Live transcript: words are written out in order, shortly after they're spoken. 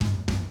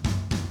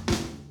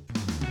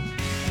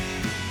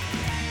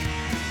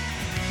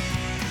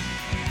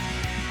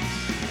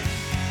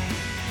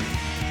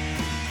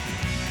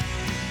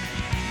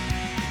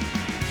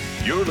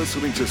You're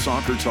listening to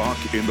Soccer Talk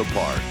in the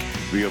Park,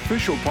 the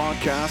official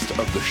podcast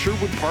of the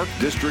Sherwood Park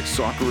District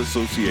Soccer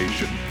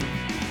Association.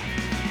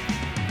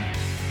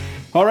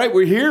 All right,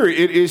 we're here.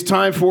 It is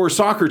time for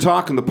Soccer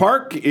Talk in the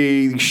Park,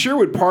 a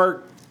Sherwood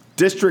Park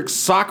District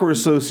Soccer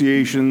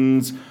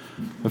Association's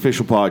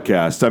official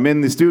podcast. I'm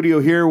in the studio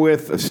here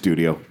with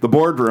the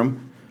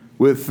boardroom.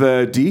 With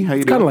D, how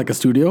you doing? Kind of like a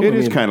studio. It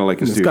is kind of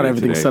like a studio. It's got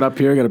everything set up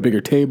here. Got a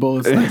bigger table.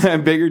 It's nice.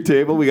 Bigger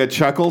table. We got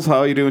Chuckles. How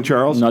are you doing,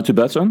 Charles? Not too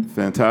bad, son.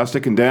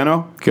 Fantastic. And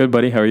Dano? Good,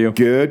 buddy. How are you?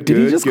 Good. Did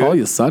he just call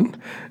you son?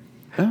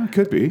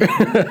 Could be.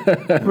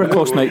 We're a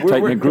close,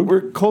 tight-knit group.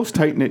 We're a close,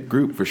 tight-knit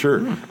group for sure.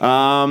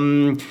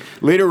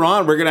 Later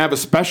on, we're going to have a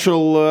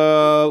special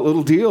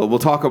little deal. We'll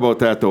talk about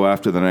that, though,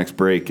 after the next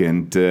break.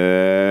 And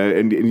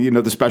you know,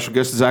 the special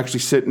guest is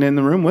actually sitting in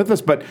the room with us.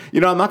 But,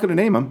 you know, I'm not going to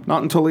name him.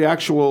 Not until the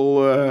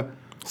actual...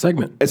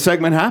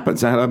 segment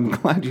happens. I'm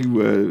glad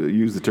you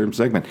used the term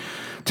segment.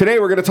 Today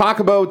we're going to talk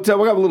about, we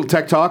got a little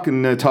tech talk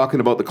and talking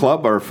about the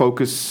club. Our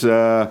focus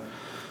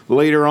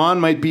later on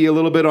might be a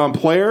little bit on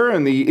player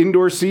and the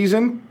indoor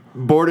season.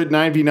 Boarded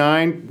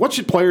 9v9. What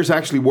should players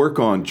actually work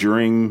on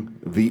during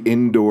the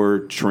indoor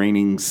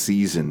training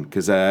season?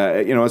 Because,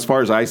 you know, as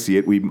far as I see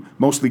it, we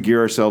mostly gear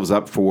ourselves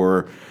up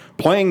for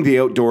playing the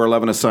outdoor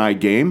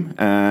 11-a-side game.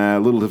 A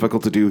little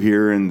difficult to do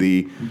here in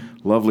the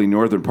lovely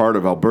northern part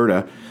of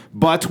Alberta.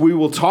 But we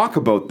will talk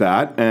about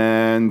that,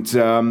 and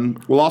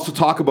we'll also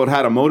talk about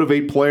how to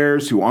motivate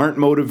players who aren't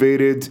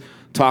motivated,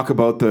 talk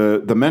about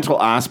the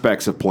mental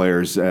aspects of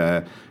players.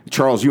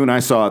 Charles, you and I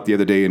saw it the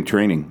other day in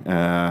training,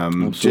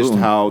 just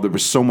how there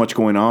was so much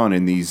going on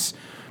in these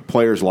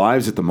players'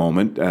 lives at the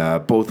moment,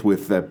 both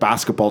with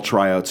basketball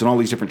tryouts and all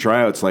these different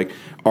tryouts. Like,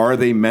 are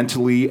they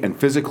mentally and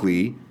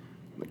physically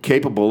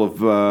capable of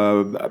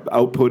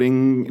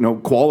outputting, you know,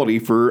 quality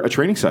for a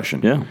training session?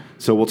 Yeah.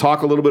 So we'll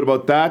talk a little bit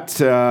about that.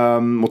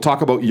 We'll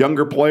talk about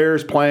younger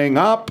players playing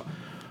up,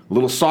 a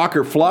little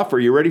soccer fluff. Are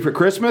you ready for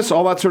Christmas?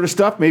 All that sort of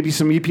stuff. Maybe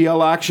some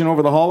EPL action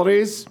over the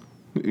holidays.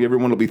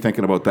 Everyone will be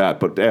thinking about that.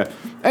 But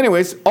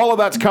anyways, all of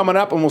that's coming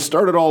up, and we'll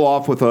start it all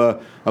off with a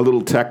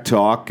little tech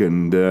talk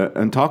and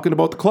talking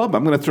about the club.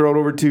 I'm going to throw it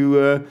over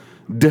to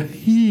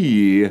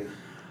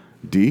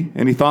D,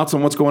 any thoughts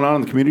on what's going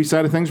on the community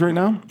side of things right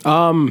now?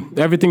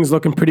 Everything's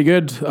looking pretty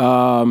good.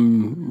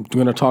 I'm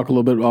going to talk a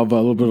little bit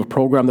of a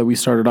program that we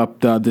started up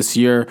this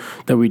year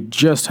that we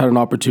just had an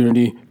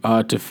opportunity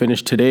to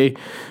finish today.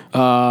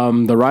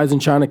 The Rise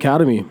and Shine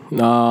Academy.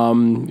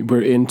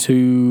 We're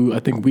into, I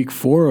think, week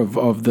 4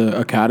 of the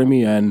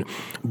academy, and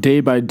day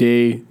by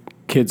day,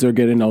 kids are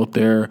getting out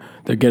there.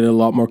 They're getting a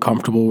lot more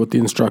comfortable with the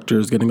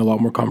instructors, getting a lot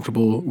more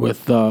comfortable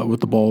with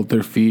the ball at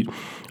their feet,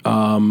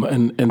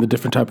 and the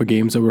different type of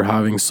games that we're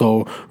having.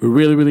 So we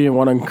really, really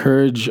want to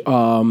encourage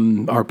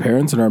our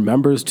parents and our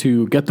members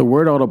to get the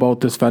word out about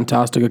this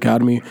fantastic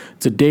academy.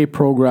 It's a day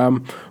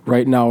program.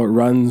 Right now it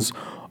runs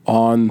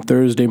on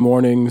Thursday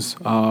mornings.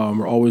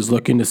 We're always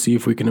looking to see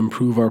if we can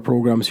improve our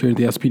programs here at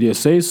the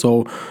SPDSA.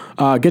 So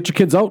get your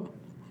kids out.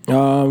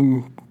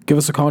 Give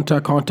us a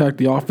contact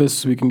the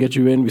office. We can get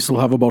you in. We still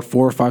have about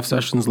 4 or 5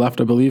 sessions left,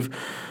 I believe.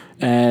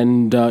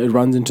 And it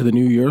runs into the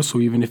new year. So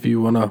even if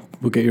you want to,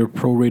 we'll get your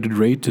prorated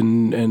rate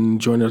and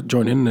join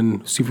in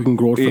and see if we can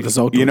grow it for this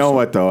outdoor. You know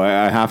what, though?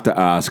 I have to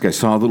ask. I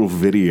saw a little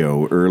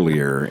video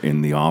earlier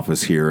in the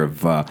office here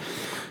of...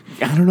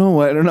 I don't know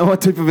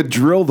what type of a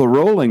drill the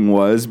rolling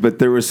was, but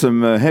there was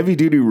some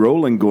heavy-duty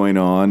rolling going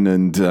on,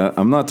 and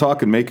I'm not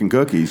talking making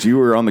cookies. You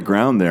were on the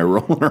ground there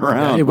rolling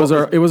around. It was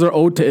our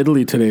ode to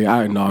Italy today.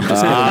 I'm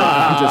just kidding.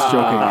 I'm just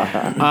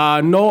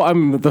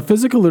joking. The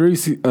physical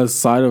literacy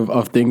side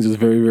of things is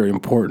very, very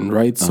important,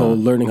 right? So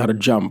learning how to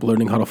jump,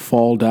 learning how to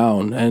fall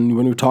down, and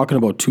when we're talking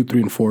about 2,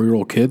 3, and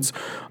 4-year-old kids,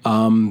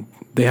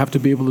 they have to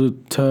be able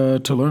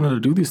to learn how to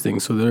do these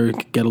things, so they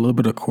get a little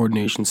bit of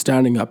coordination,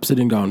 standing up,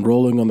 sitting down,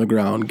 rolling on the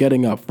ground,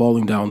 getting up,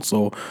 falling down.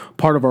 So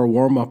part of our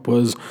warm-up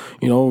was,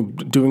 you know,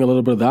 doing a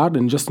little bit of that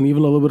and just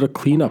even a little bit of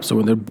cleanup. So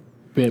when they're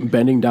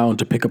bending down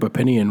to pick up a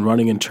penny and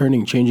running and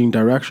turning, changing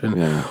direction,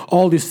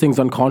 all these things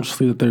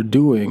unconsciously that they're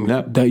doing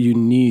that you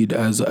need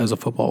as a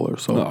footballer.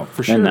 So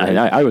for sure. And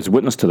I was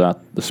witness to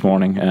that this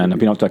morning, and I've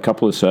been out to a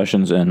couple of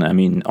sessions, and I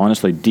mean,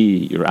 honestly,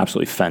 D, you're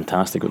absolutely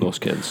fantastic with those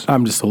kids.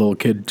 I'm just a little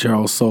kid,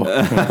 Charles, so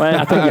well,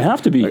 I think you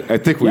have to be. I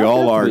think we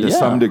all are to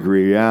some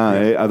degree,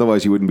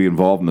 otherwise you wouldn't be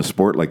involved in a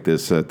sport like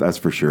this, that's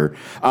for sure.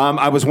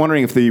 I was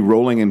wondering if the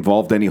rolling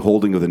involved any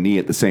holding of the knee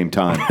at the same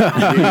time.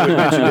 You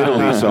mentioned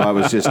Italy, so I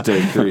was just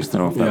curious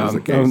to know if that was the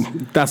case.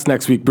 That's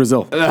next week,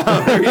 Brazil.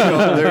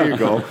 There you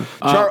go.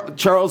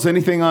 Charles,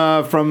 anything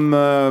from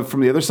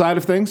the other side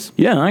of things?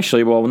 Yeah,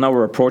 actually, well, now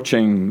we're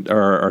approaching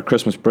our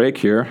Christmas break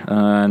here,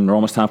 and we're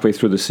almost halfway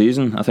through the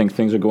season. I think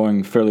things are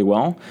going fairly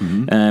well,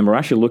 and we're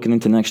actually looking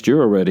into next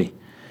year already.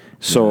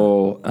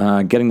 So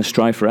getting the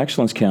Strive for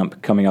Excellence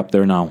camp coming up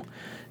there now.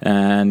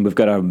 And we've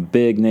got a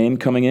big name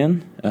coming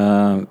in.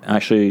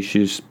 Actually,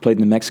 she's played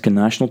in the Mexican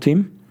national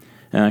team.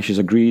 She's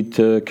agreed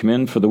to come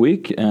in for the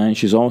week, and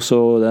she's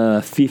also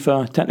the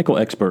FIFA technical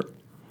expert.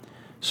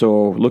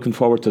 So looking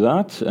forward to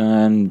that,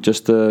 and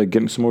just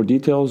getting some more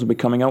details will be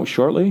coming out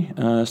shortly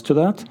as to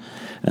that.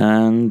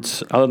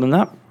 And other than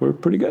that, we're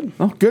pretty good.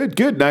 Oh, good.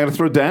 Now I'm going to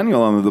throw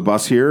Daniel under the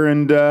bus here,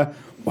 and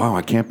wow,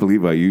 I can't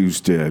believe I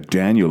used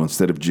Daniel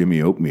instead of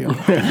Jimmy Oatmeal,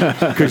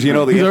 because he's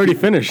already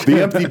finished.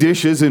 The empty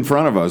dish is in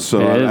front of us,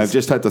 so I've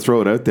just had to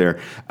throw it out there.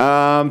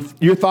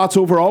 Your thoughts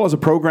overall as a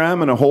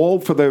program and a whole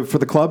for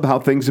the club, how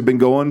things have been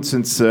going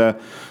since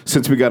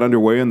we got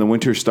underway on the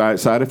winter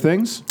side of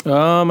things?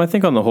 I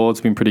think on the whole, it's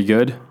been pretty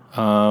good.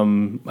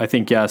 I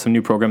think, some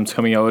new programs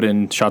coming out,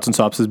 and Shots and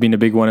Stops has been a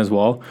big one as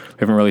well. We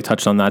haven't really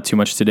touched on that too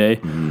much today.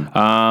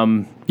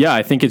 Mm-hmm.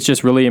 I think it's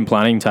just really in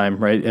planning time,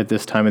 right, at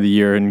this time of the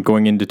year, and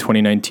going into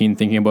 2019,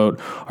 thinking about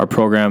our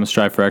programs,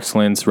 Strive for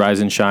Excellence,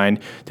 Rise and Shine,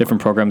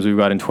 different programs we've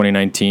got in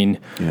 2019.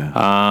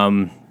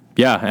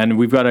 And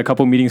we've got a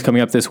couple meetings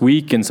coming up this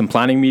week and some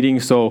planning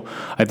meetings. So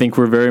I think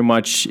we're very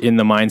much in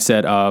the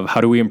mindset of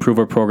how do we improve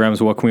our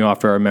programs? What can we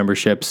offer our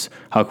memberships?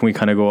 How can we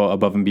kind of go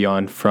above and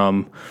beyond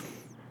from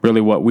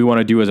really what we want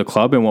to do as a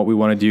club and what we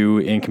want to do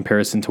in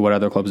comparison to what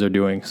other clubs are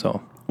doing. So,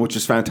 which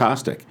is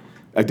fantastic.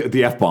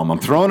 The F-bomb. I'm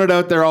throwing it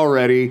out there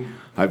already.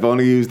 I've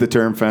only used the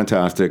term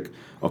fantastic.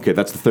 Okay,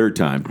 that's the third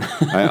time.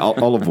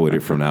 I'll avoid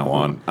it from now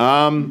on.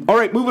 All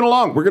right, moving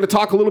along. We're going to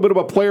talk a little bit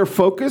about player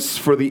focus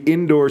for the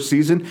indoor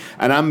season,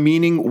 and I'm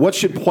meaning what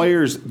should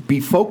players be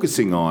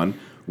focusing on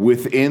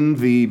within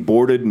the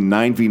boarded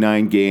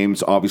 9v9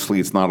 games. Obviously,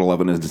 it's not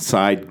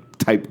 11-a-side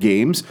type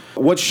games.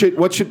 What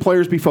should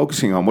players be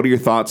focusing on? What are your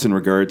thoughts in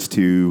regards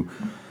to,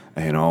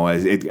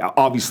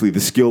 obviously the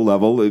skill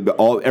level?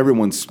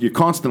 You're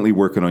constantly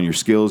working on your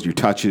skills, your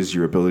touches,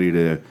 your ability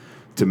to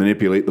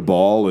manipulate the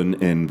ball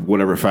in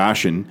whatever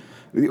fashion.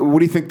 What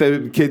do you think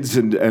the kids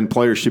and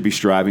players should be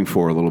striving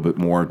for a little bit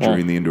more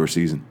during the indoor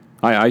season?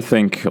 I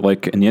think,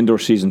 like in the indoor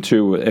season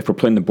too, if we're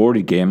playing the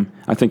boarded game,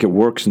 I think it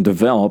works and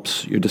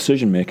develops your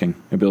decision-making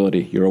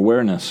ability, your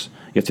awareness.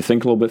 You have to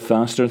think a little bit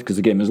faster because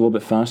the game is a little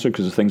bit faster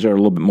because things are a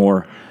little bit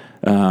more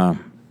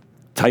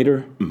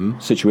tighter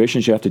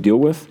situations you have to deal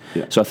with.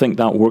 Yeah. So I think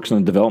that works in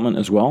the development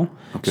as well.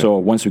 Okay. So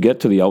once we get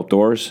to the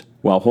outdoors,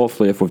 well,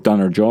 hopefully if we've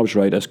done our jobs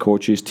right as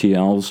coaches,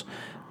 TLs,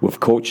 we've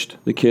coached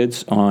the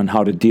kids on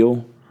how to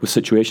deal with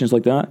situations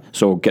like that.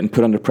 So getting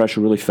put under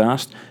pressure really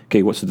fast.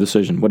 Okay, what's the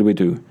decision? What do we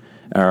do?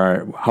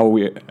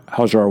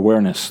 How's our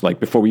awareness? Like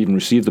before we even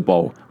receive the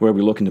ball, where are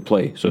we looking to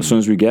play? So as soon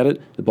as we get it,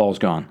 the ball's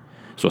gone.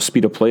 So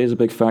speed of play is a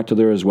big factor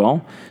there as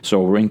well.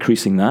 So we're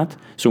increasing that.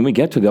 So when we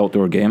get to the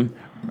outdoor game,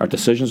 our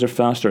decisions are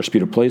faster, our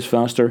speed of play is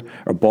faster,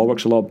 our ball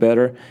work's a lot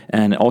better,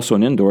 and also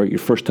in indoor, your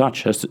first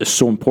touch is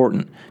so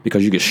important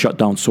because you get shut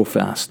down so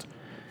fast.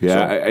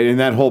 Yeah, and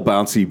that whole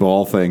bouncy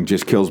ball thing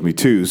just kills me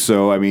too.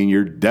 So, I mean,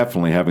 you're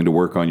definitely having to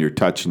work on your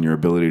touch and your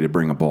ability to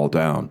bring a ball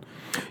down.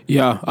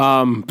 Yeah,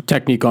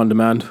 technique on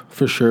demand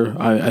for sure.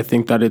 I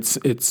think that it's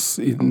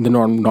in the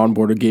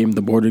non-boarded game.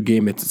 The boarded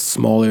game, it's a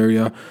small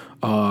area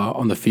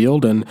on the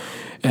field,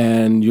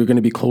 and you're going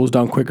to be closed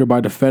down quicker by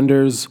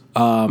defenders.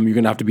 You're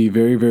going to have to be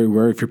very, very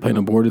aware. If you're playing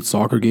a boarded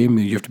soccer game,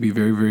 you have to be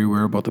very, very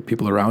aware about the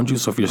people around you.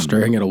 So if you're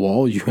staring at a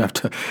wall, you have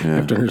to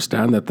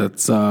understand that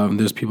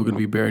there's people going to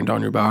be bearing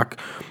down your back.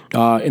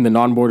 In the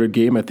non-boarded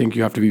game, I think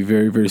you have to be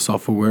very, very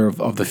self-aware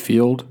of the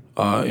field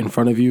in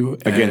front of you.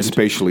 Again,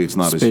 spatially, it's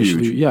not as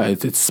huge. Yeah,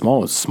 it's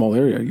small. It's a small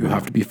area. You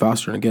have to be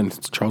faster. And again,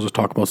 Charles was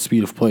talking about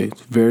speed of play.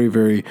 It's very,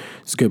 very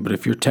good. But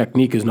if your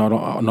technique is not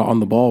on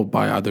the ball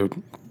by either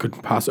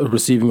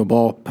receiving a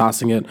ball,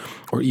 passing it,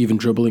 or even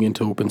dribbling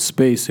into open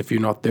space, if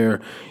you're not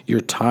there, your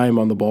time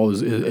on the ball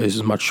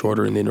is much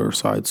shorter in the indoor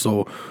side.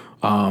 So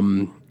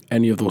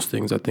any of those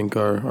things I think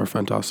are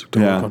fantastic to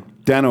work on.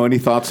 Dano, any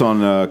thoughts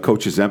on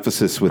coach's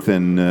emphasis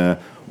within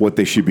what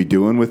they should be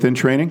doing within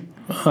training?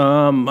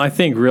 I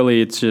think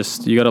really it's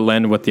just you got to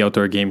lend what the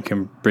outdoor game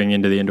can bring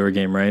into the indoor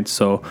game, right?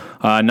 So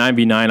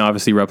 9v9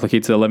 obviously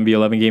replicates the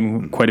 11v11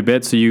 game quite a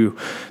bit. So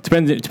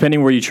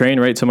depending where you train,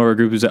 right? Some of our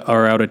groups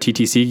are out at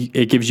TTC.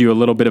 It gives you a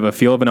little bit of a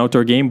feel of an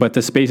outdoor game, but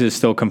the space is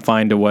still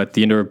confined to what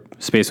the indoor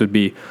space would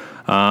be.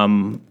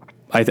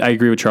 I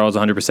agree with Charles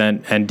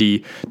 100%. And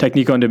the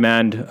technique on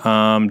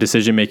demand,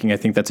 decision making, I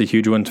think that's a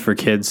huge one for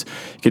kids.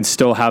 You can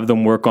still have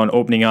them work on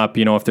opening up.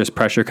 You know, if there's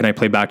pressure, can I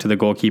play back to the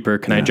goalkeeper?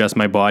 Can I adjust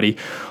my body?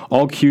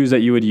 All cues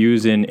that you would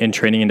use in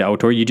training into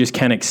outdoor, you just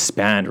can't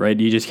expand, right?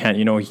 You just can't,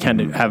 you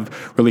can't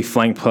have really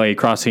flank play,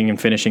 crossing and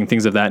finishing,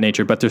 things of that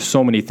nature. But there's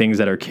so many things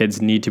that our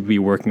kids need to be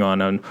working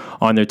on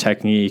their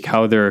technique,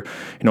 how their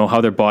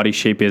body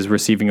shape is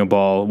receiving a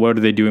ball. What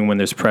are they doing when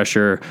there's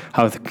pressure?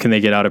 How can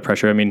they get out of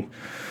pressure? I mean,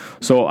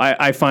 so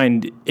I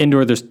find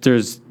indoor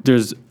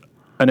there's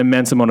an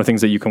immense amount of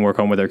things that you can work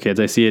on with our kids.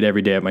 I see it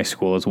every day at my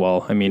school as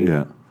well. I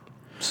mean,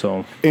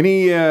 so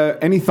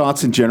any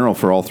thoughts in general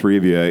for all three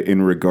of you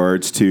in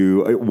regards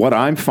to what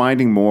I'm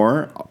finding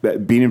more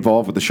being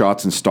involved with the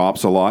shots and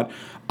stops a lot?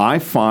 I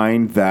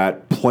find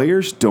that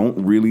players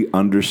don't really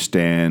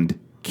understand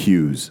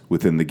cues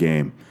within the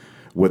game.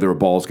 Whether a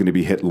ball is going to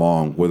be hit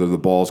long, whether the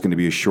ball is going to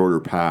be a shorter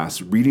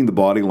pass, reading the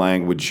body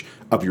language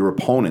of your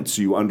opponent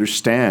so you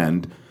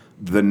understand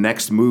the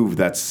next move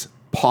that's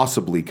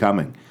possibly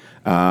coming.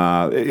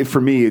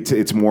 For me,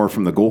 it's more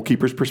from the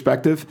goalkeeper's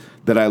perspective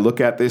that I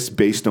look at this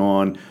based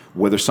on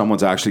whether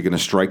someone's actually going to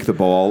strike the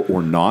ball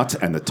or not,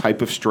 and the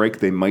type of strike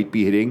they might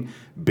be hitting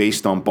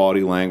based on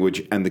body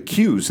language and the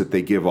cues that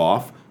they give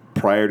off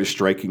prior to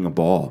striking a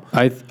ball.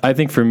 I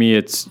think for me,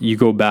 it's you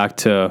go back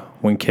to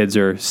when kids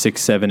are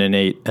 6, 7, and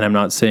 8, and I'm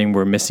not saying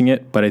we're missing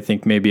it, but I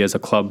think maybe as a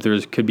club there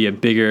could be a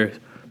bigger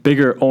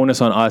onus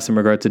on us in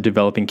regard to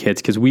developing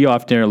kids, because we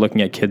often are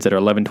looking at kids that are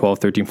 11, 12,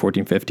 13,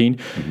 14, 15,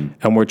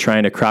 and we're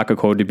trying to crack a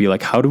code to be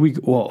like,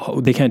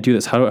 they can't do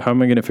this. How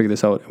am I going to figure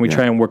this out? And we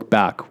try and work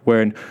back,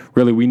 when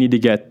really we need to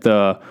get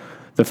the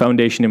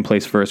foundation in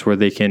place first where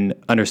they can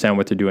understand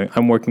what they're doing.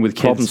 I'm working with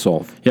kids. Problem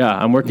solve. Yeah,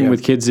 I'm working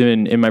with kids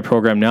in my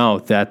program now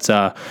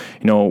that,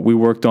 we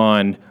worked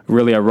on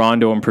really a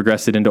rondo and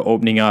progressed it into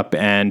opening up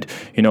and,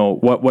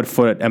 what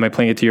foot am I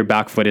playing it to your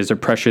back foot? Is there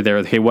pressure there?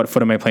 Okay, what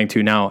foot am I playing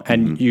to now?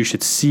 And you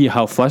should see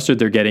how flustered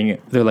they're getting.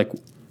 They're like,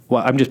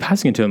 well, I'm just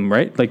passing it to them,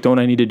 right? Like, don't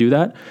I need to do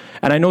that?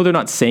 And I know they're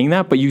not saying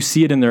that, but you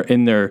see it in their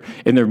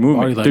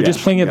movement. They're just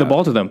playing the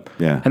ball to them.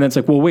 Yeah. And then it's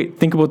like, well, wait,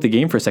 think about the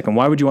game for a second.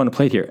 Why would you want to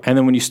play it here? And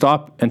then when you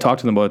stop and talk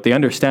to them about it, they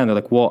understand. They're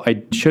like, well,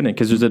 I shouldn't,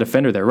 because there's a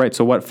defender there, right?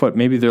 So what foot?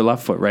 Maybe their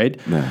left foot,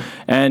 right? Yeah.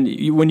 And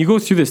when you go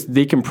through this,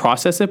 they can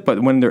process it,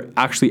 but when they're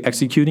actually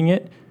executing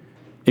it,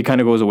 it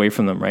kind of goes away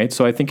from them, right?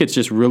 So I think it's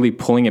just really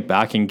pulling it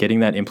back and getting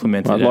that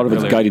implemented. A lot of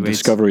it's guided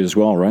discovery as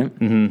well, right?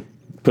 Mm-hmm.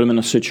 Put them in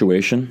a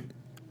situation,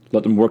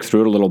 let them work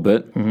through it a little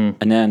bit,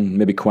 and then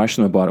maybe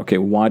question them about, okay,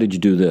 why did you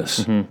do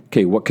this?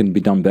 Okay, what can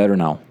be done better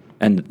now?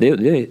 And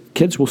they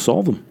kids will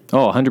solve them.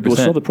 Oh, 100%. We'll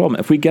solve the problem.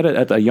 If we get it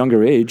at a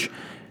younger age,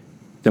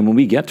 then when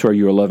we get to our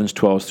year 11s,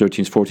 12s,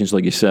 13s, 14s,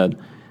 like you said,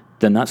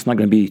 then that's not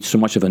going to be so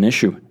much of an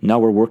issue. Now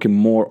we're working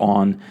more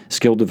on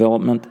skill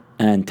development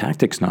and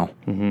tactics now,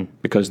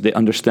 because they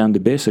understand the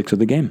basics of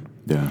the game.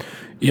 Yeah.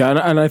 Yeah,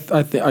 and I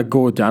think I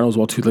go with Daniel as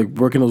well too, like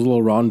working those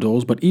little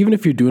rondos. But even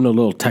if you're doing a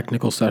little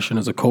technical session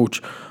as a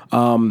coach,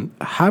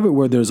 have it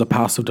where there's a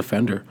passive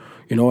defender,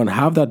 and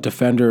have that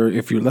defender.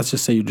 If let's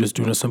just say you're just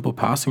doing a simple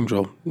passing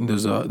drill,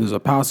 there's a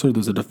passer,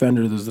 there's a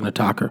defender, there's an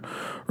attacker,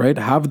 right?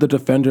 Have the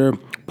defender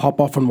pop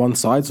off on one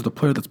side so the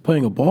player that's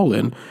playing a ball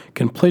in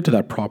can play to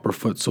that proper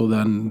foot, so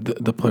then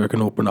the player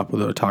can open up or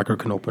the attacker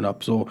can open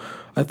up. So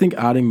I think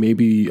adding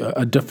maybe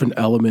a different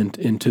element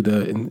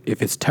into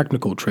if it's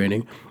technical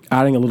training,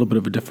 adding a little bit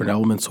of a different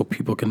element so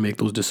people can make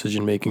those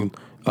decision making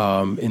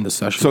in the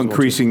session. So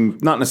increasing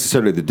not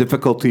necessarily the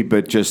difficulty,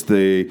 but just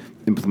the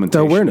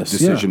implementation, the awareness,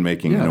 decision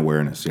making, and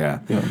awareness.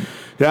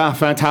 Yeah,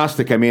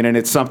 fantastic. I mean, and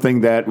it's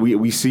something that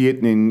we see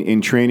it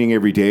in training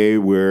every day,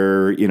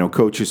 where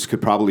coaches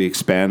could probably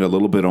expand a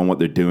little bit on what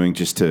they're doing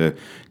just to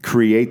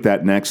create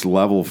that next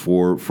level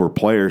for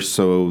players.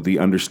 So the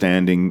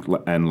understanding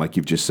and, like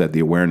you've just said,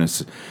 the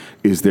awareness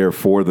is there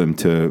for them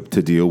to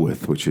deal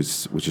with, which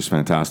is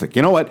fantastic.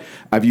 You know what?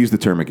 I've used the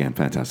term again.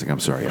 Fantastic. I'm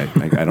sorry.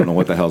 I don't know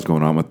what the hell's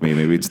going on with me.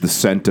 Maybe it's the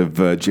scent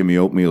of Jimmy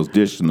Oatmeal's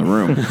dish in the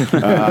room.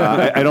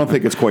 I don't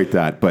think it's quite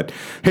that. But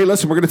hey,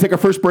 listen, we're going to take our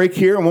first break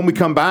here, and when we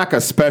come back,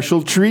 a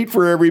special treat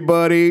for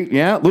everybody.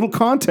 Yeah, little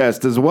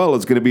contest as well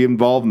is going to be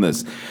involved in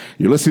this.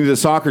 You're listening to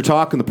Soccer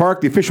Talk in the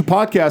Park, the official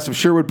podcast of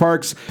Sherwood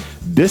Park's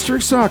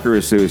District Soccer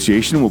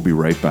Association. We'll be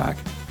right back.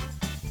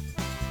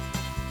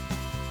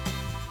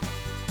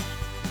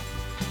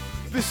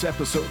 This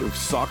episode of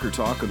Soccer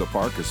Talk in the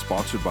Park is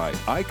sponsored by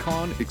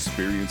Icon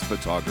Experience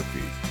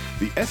Photography,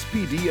 the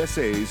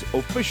SPDSA's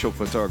official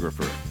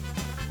photographer.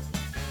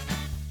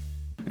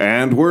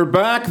 And we're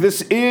back.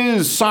 This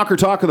is Soccer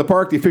Talk in the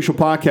Park, the official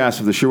podcast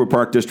of the Sherwood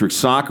Park District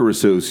Soccer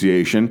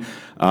Association.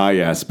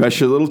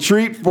 Special little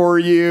treat for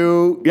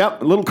you.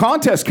 Yep, a little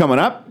contest coming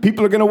up.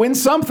 People are going to win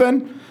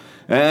something.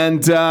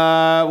 And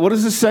what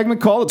is this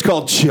segment called? It's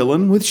called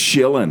Chillin' with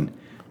Shillin'.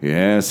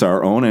 Yes,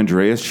 our own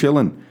Andreas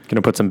Shillin'.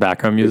 Gonna put some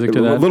background music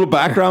to that. A little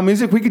background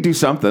music. We could do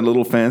something a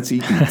little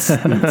fancy.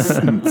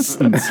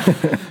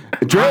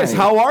 Andreas,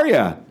 how are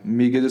you?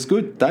 Mir geht es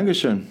gut,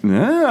 Dankeschön.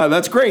 Yeah,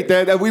 that's great.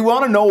 We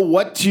want to know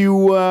what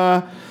you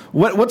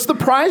what's the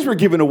prize we're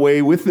giving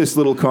away with this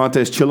little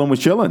contest, Chillin' with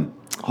Shillin'.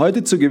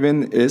 Heute zu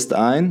gewinnen ist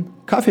ein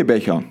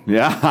Kaffeebecher.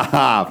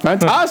 Yeah,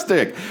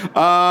 fantastic.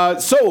 I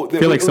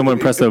feel like someone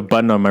pressed a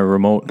button on my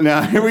remote.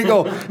 Now, here we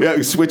go.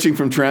 Yeah, switching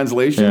from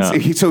translations.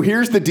 Yeah. So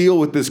here's the deal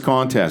with this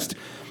contest.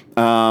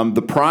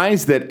 The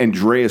prize that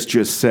Andreas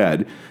just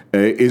said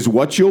is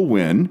what you'll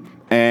win,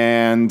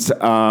 and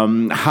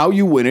how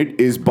you win it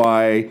is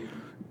by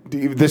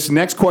this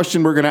next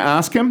question we're going to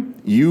ask him.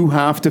 You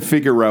have to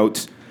figure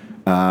out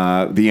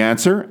the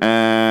answer,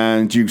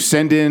 and you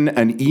send in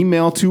an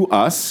email to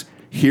us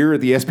here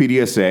at the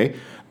SPDSA.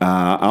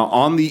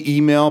 On the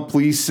email,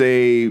 please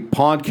say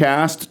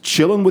podcast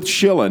Chillin' with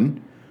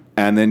Shillin',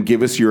 and then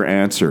give us your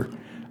answer.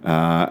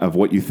 Of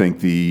what you think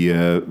the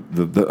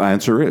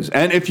answer is.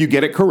 And if you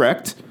get it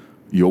correct,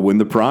 you'll win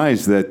the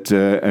prize that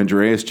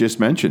Andreas just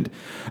mentioned.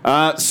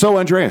 So,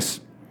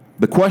 Andreas,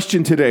 the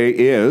question today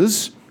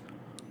is,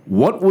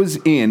 what was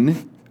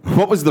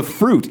the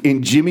fruit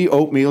in Jimmy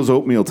Oatmeal's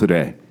oatmeal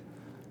today?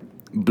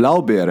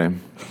 Blaubeere.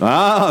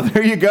 Ah,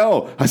 there you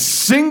go. A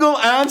single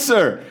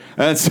answer.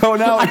 And so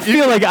now I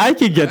feel like I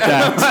could get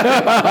that.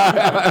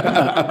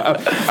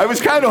 I was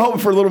kind of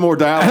hoping for a little more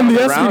dialogue. And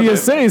the around it.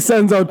 SPDSA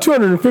sends out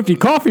 250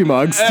 coffee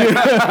mugs.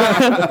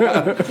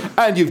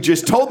 And you've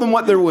just told them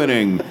what they're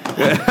winning,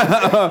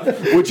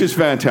 which is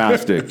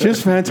fantastic.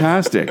 Just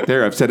fantastic.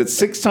 There, I've said it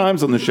 6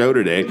 times on the show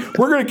today.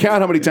 We're going to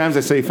count how many times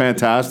I say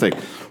fantastic.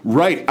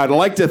 Right. I'd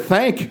like to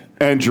thank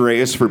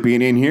Andreas for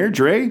being in here.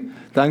 Dre?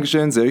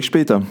 Dankeschön, sehe ich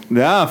später.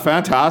 Yeah,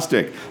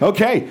 fantastic.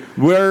 Okay,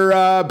 we're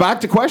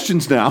back to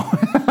questions now.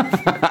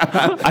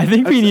 I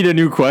think we need a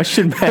new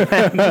question, man.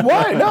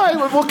 Why?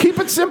 No, we'll keep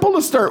it simple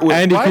to start with.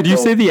 Andy, could you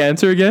say the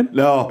answer again?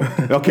 No.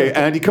 Okay,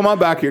 Andy, come on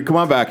back here. Come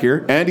on back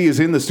here. Andy is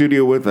in the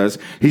studio with us.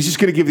 He's just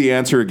going to give the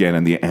answer again.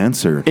 And the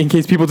answer, In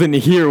case people didn't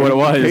hear what it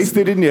in case was.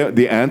 they didn't know,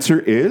 the answer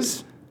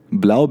is...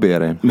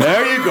 Blaubeere.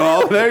 There you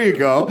go. There you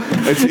go.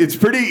 It's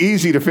pretty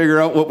easy to figure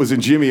out what was in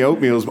Jimmy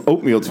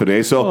oatmeal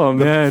today. So Oh,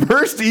 man. the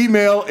first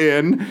email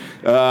in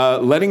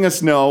letting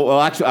us know. Well,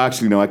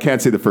 actually, no, I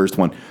can't say the first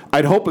one.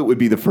 I'd hope it would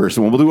be the first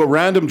one. We'll do a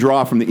random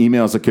draw from the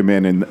emails that come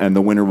in, and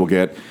the winner will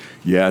get,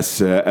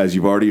 yes, as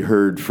you've already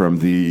heard from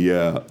the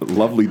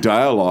lovely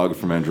dialogue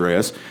from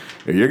Andreas,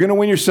 you're going to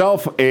win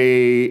yourself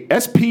a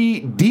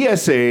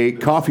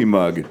SPDSA coffee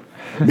mug.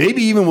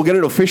 Maybe even we'll get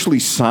it officially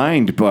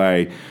signed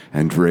by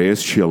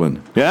Andreas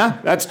Chillin. Yeah,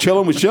 that's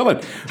Chillin with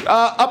Chillin.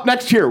 Up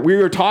next here, we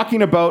are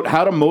talking about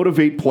how to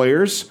motivate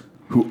players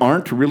who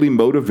aren't really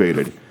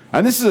motivated.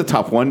 And this is a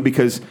tough one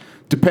because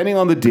depending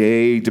on the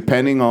day,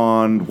 depending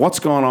on what's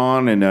going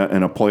on in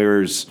a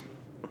player's,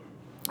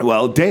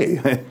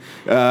 day,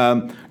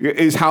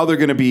 is how they're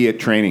going to be at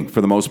training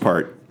for the most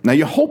part. Now,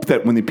 you hope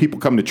that when the people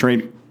come to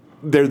train,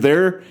 they're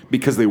there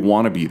because they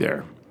want to be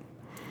there.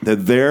 They're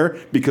there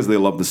because they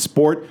love the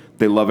sport.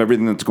 They love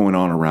everything that's going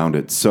on around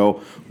it.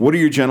 So what are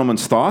your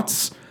gentlemen's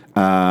thoughts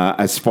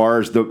as far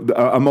as a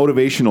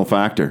motivational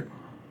factor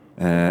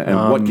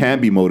and what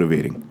can be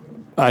motivating?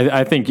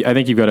 I think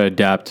you've got to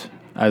adapt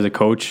as a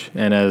coach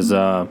and as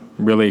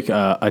really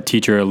a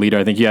teacher, a leader.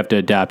 I think you have to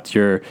adapt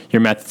your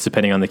methods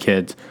depending on the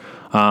kids.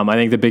 I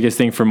think the biggest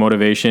thing for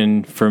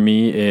motivation for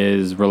me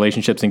is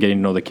relationships and getting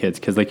to know the kids.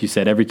 Because like you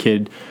said, every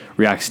kid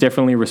reacts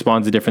differently,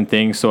 responds to different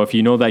things. So if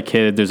you know that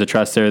kid, there's a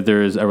trust there,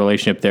 there's a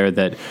relationship there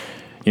that,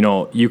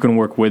 you can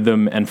work with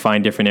them and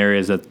find different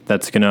areas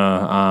that's going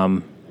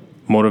to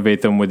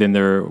motivate them within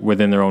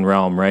their own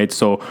realm, right?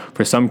 So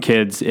for some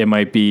kids, it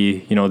might be,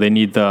 they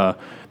need they're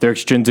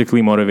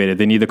extrinsically motivated.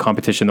 They need the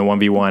competition, the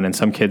 1v1, and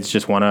some kids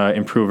just want to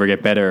improve or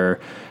get better, or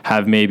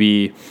have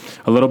maybe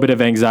a little bit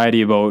of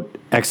anxiety about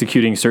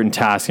executing certain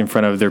tasks in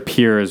front of their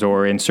peers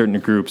or in certain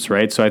groups,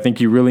 right? So I think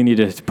you really need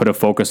to put a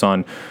focus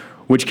on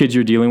which kids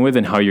you're dealing with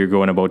and how you're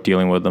going about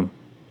dealing with them.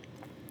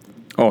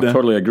 Oh,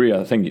 totally agree.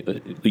 I think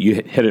you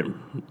hit it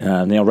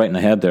nail right in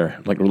the head there,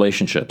 like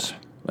relationships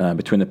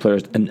between the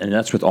players, and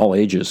that's with all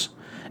ages,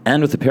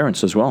 and with the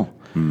parents as well.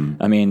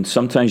 I mean,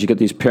 sometimes you get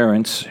these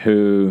parents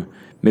who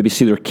maybe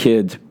see their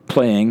kid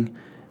playing,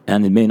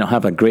 and they may not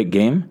have a great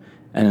game,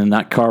 and in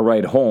that car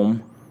ride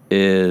home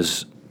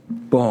is,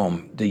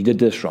 boom, you did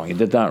this wrong, you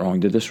did that wrong,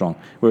 you did this wrong.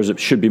 Whereas it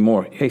should be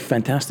more, hey,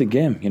 fantastic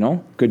game,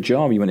 good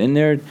job, you went in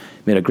there,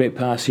 made a great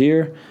pass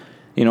here.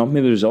 Maybe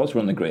the results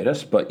weren't the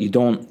greatest, but you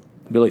don't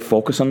really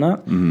focus on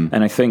that.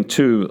 And I think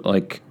too,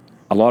 like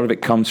a lot of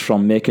it comes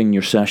from making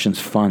your sessions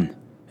fun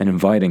and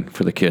inviting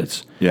for the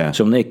kids. Yeah.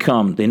 So when they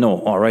come, they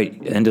know, all right,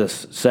 at the end of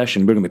this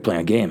session, we're going to be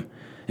playing a game.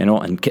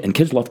 And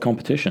kids love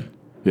competition.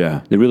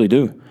 Yeah. They really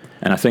do.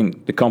 And I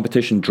think the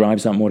competition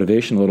drives that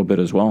motivation a little bit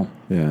as well.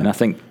 Yeah. And I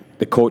think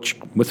the coach,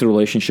 with the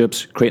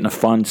relationships, creating a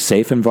fun,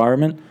 safe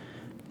environment,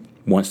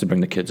 wants to bring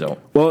the kids out.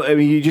 Well, I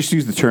mean, you just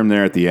used the term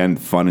there at the end,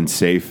 fun and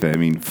safe. I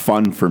mean,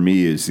 fun for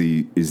me is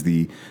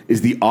the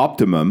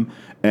optimum.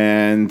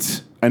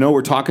 And I know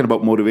we're talking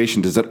about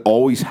motivation. Does it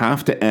always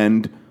have to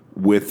end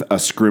with a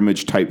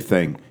scrimmage type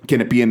thing?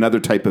 Can it be another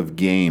type of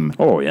game?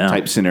 Oh, yeah.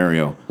 Type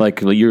scenario?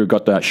 Like you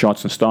got that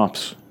shots and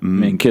stops. I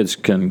mean, kids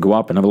can go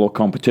up and have a little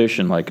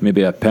competition, like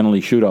maybe a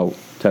penalty shootout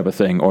type of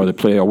thing, or they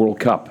play a World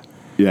Cup.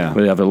 Yeah.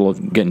 Where they have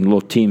getting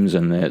little teams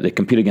and they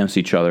compete against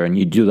each other, and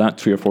you do that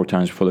 3 or 4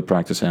 times before the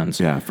practice ends.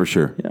 Yeah, for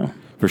sure. Yeah.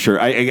 For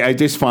sure. I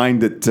just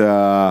find that,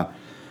 I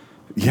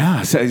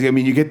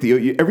mean, you get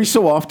every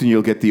so often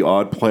you'll get the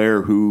odd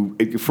player who,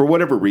 for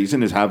whatever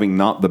reason, is having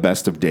not the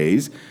best of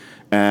days,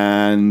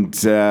 and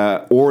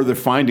or they're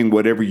finding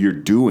whatever you're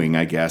doing,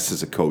 I guess,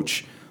 as a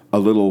coach, a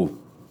little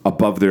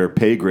above their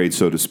pay grade,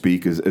 so to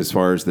speak, as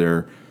far as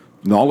their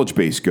knowledge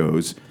base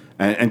goes.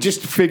 And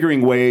just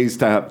figuring ways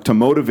to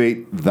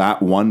motivate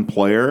that one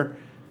player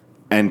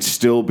and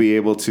still be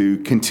able to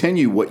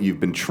continue what you've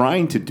been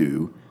trying to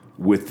do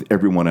with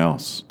everyone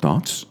else.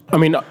 Thoughts? I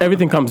mean,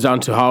 everything comes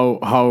down to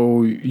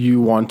how you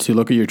want to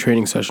look at your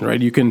training session, right?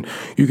 You can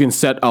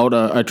set out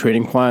a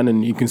training plan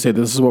and you can say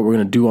this is what we're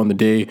going to do on the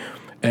day.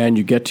 and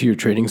you get to your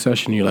training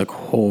session, you're like,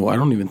 oh, I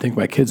don't even think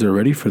my kids are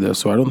ready for this.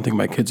 So I don't think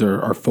my kids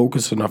are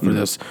focused enough for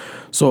this.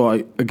 So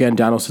again,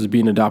 Danos is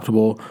being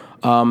adaptable.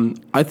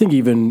 I think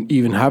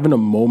even having a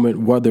moment,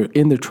 whether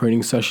in the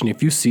training session,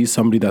 if you see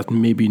somebody that's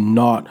maybe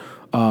not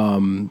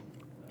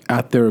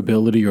at their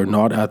ability or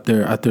not at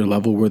their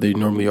level where they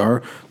normally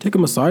are, take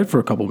them aside for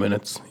a couple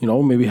minutes.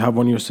 Maybe have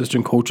one of your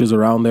assistant coaches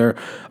around there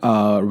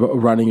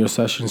running your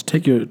sessions.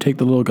 Take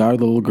the little guy or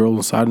the little girl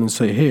inside and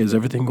say, hey, is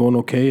everything going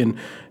okay?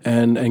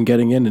 And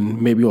getting in,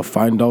 and maybe you'll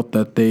find out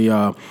that they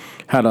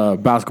had a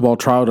basketball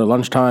tryout at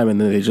lunchtime, and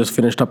then they just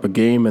finished up a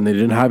game and they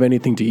didn't have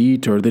anything to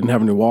eat, or they didn't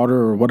have any water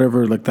or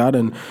whatever like that.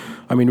 And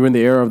I mean, we're in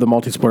the era of the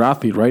multi-sport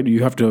athlete, right? We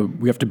have to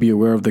be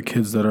aware of the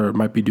kids that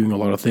might be doing a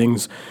lot of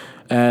things.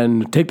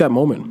 And take that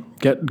moment.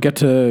 Get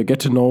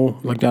to know,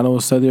 like Dano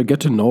said there,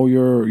 get to know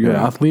your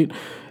athlete,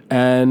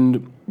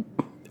 and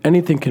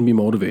anything can be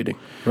motivating,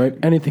 right?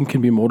 Anything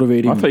can be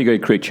motivating. I thought you got to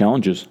create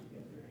challenges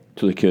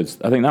to the kids.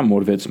 I think that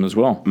motivates them as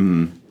well.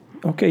 Mm-hmm.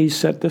 Okay, he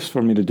set this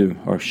for me to do,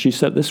 or she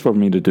set this for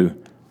me to do.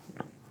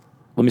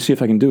 Let me see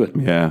if I can do it.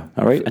 Yeah.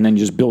 All right, and then you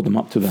just build them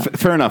up to that.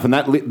 Fair enough, and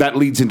that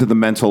leads into the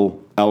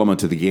mental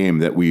element of the game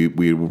that we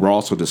were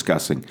also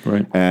discussing,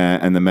 right?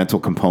 And the mental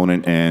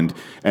component, and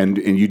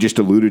you just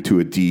alluded to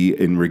it, D,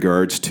 in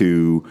regards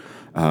to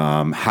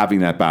having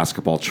that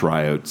basketball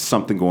tryout,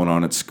 something going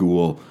on at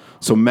school.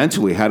 So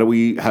mentally, how do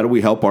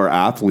we help our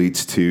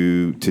athletes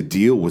to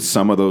deal with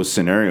some of those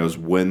scenarios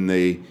when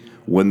they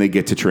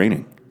get to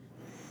training?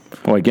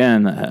 Well,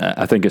 again,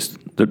 I think it's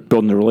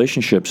building the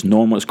relationships,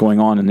 knowing what's going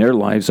on in their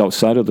lives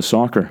outside of the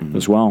soccer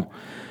as well.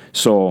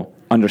 So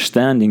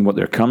understanding what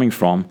they're coming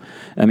from.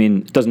 I mean,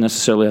 it doesn't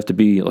necessarily have to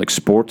be like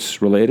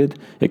sports related.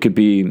 It could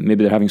be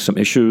maybe they're having some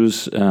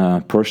issues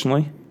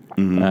personally.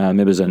 Mm-hmm.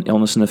 Maybe there's an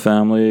illness in the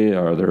family,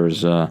 or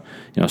there's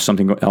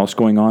something else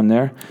going on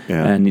there.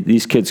 Yeah. And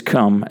these kids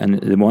come, and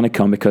they want to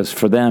come because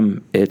for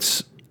them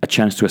it's a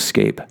chance to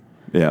escape.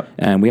 Yeah.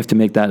 And we have to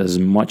make that as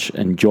much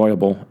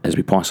enjoyable as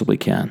we possibly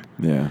can.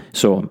 Yeah.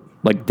 So,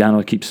 like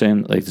Daniel keeps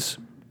saying, like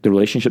the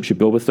relationships you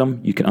build with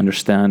them, you can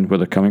understand where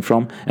they're coming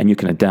from, and you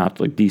can adapt.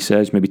 Like Dee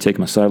says, maybe take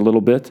them aside a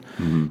little bit,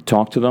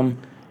 talk to them,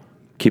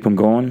 keep them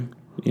going.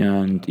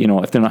 And,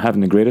 if they're not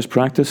having the greatest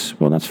practice,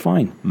 well, that's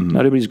fine. Mm-hmm. Not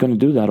everybody's going to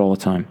do that all the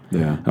time.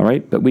 Yeah. All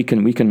right? But we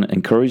can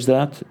encourage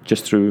that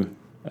just through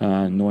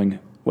knowing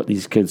what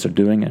these kids are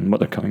doing and what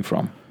they're coming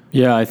from.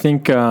 Yeah, I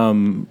think...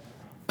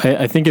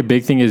 I think a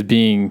big thing is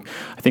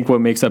I think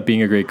what makes up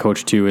being a great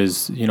coach too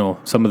is,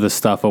 some of the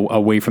stuff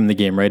away from the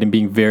game, right? And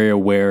being very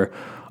aware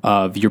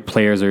of your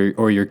players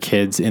or your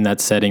kids in that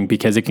setting,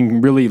 because it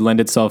can really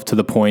lend itself to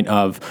the point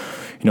of,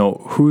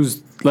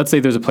 let's say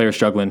there's a player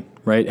struggling,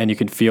 right? And you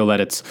can feel that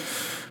it's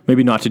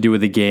maybe not to do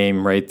with the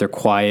game, right? They're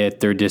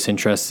quiet, they're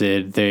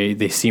disinterested,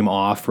 they seem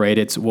off, right?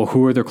 It's, well,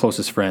 who are their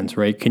closest friends,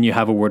 right? Can you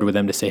have a word with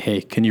them to say,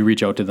 hey, can you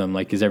reach out to them?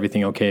 Like, is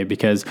everything okay?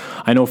 Because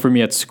I know for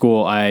me at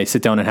school, I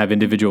sit down and have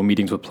individual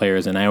meetings with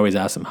players, and I always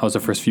ask them, how's the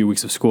first few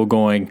weeks of school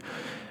going?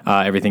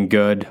 Everything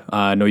good?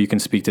 I know you can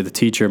speak to the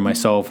teacher,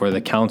 myself, or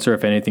the counselor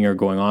if anything are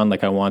going on.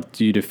 Like, I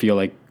want you to feel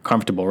like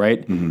comfortable,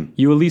 right? Mm-hmm.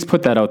 You at least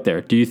put that out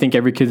there. Do you think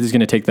every kid is going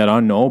to take that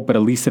on? No, but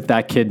at least if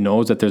that kid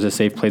knows that there's a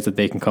safe place that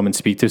they can come and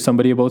speak to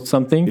somebody about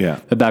something,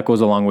 that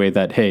goes a long way,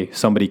 that, hey,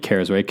 somebody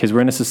cares, right? Because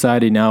we're in a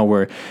society now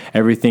where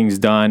everything's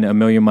done a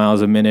million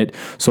miles a minute,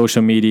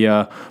 social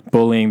media,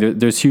 bullying,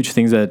 there's huge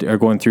things that are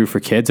going through for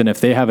kids, and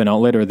if they have an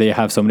outlet or they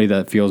have somebody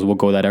that feels will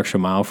go that extra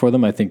mile for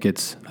them, I think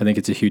it's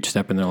a huge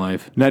step in their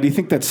life. Now, do you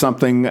think that's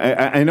something,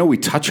 I know we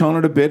touch on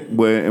it a bit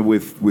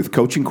with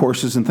coaching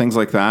courses and things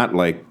like that,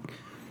 like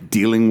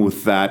dealing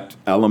with that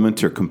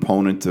element or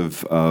component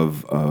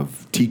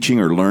of teaching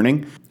or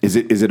learning? Is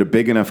it a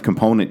big enough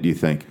component, do you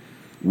think,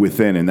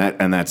 within,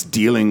 and that's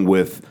dealing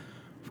with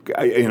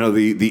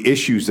the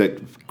issues that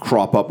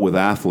crop up with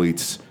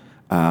athletes,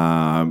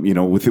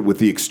 with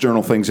the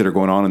external things that are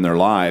going on in their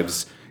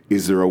lives?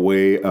 Is there a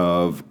way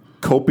of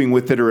coping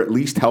with it, or at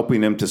least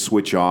helping them to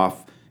switch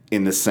off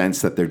in the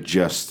sense that they're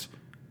just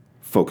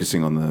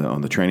focusing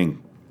on the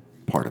training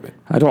part of it?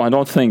 I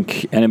don't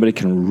think anybody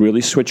can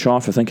really switch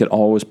off. I think it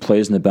always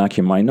plays in the back of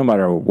your mind, no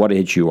matter what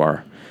age you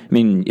are. I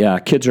mean, yeah,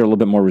 kids are a little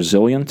bit more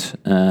resilient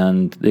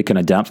and they can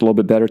adapt a little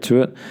bit better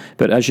to it.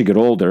 But as you get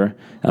older,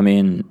 I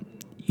mean,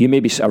 you may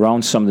be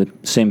around some of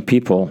the same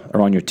people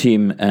around your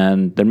team,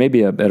 and there may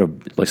be a bit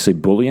of, let's say,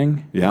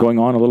 bullying going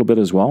on a little bit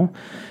as well.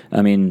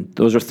 I mean,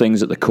 those are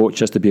things that the coach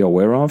has to be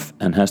aware of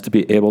and has to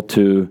be able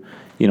to,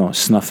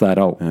 snuff that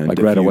out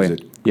right away.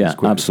 Yeah,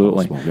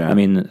 absolutely. Yeah. I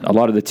mean, a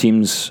lot of the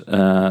teams,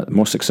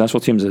 most successful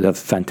teams, that have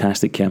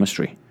fantastic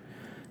chemistry.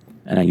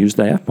 And I used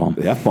the F-bomb.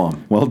 The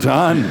F-bomb. Well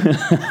done.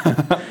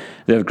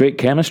 They have great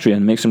chemistry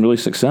and makes them really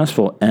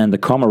successful. And the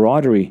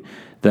camaraderie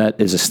that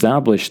is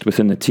established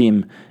within the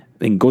team,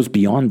 it goes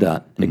beyond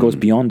that. It goes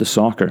beyond the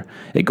soccer.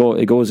 It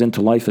goes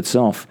into life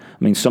itself.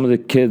 I mean, some of the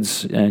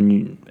kids,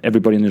 and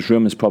everybody in this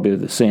room is probably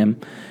the same,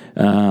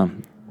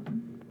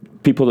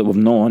 people that we've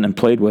known and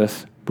played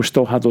with, we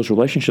still have those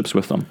relationships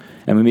with them.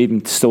 And we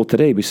even still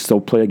today, we still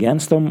play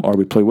against them or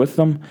we play with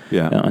them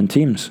on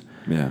teams.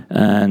 Yeah.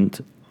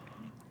 And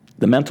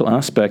the mental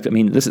aspect, I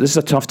mean, this is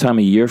a tough time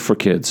of year for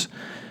kids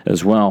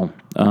as well.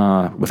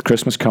 With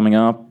Christmas coming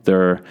up,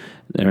 there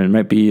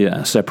might be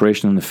a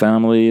separation in the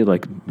family,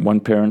 like one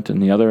parent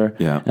and the other.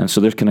 Yeah. And so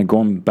they're kind of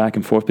going back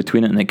and forth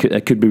between it, and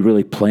it could be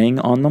really playing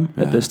on them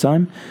at this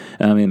time.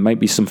 I mean, it might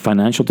be some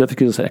financial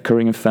difficulties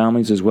occurring in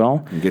families as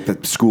well. You get the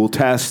school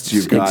tests.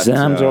 You've got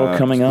exams all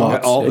coming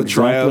up. All the Exactly.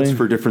 tryouts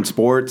for different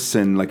sports,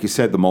 and like you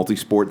said, the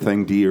multi-sport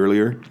thing, D,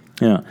 earlier.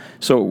 Yeah,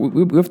 so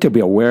we have to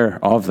be aware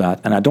of that,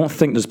 and I don't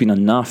think there's been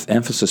enough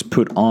emphasis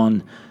put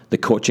on the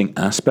coaching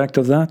aspect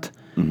of that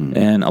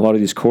in a lot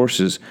of these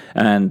courses.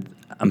 And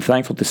I'm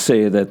thankful to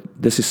say that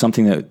this is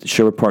something that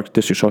Sherwood Park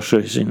District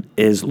Association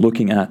is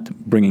looking at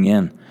bringing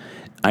in,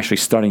 actually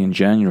starting in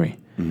January.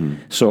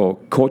 So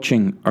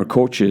coaching our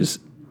coaches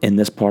in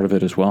this part of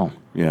it as well.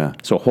 Yeah.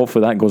 So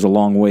hopefully that goes a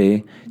long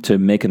way to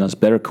making us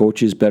better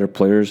coaches, better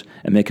players,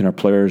 and making our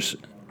players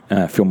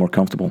feel more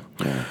comfortable.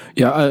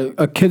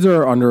 Kids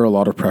are under a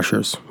lot of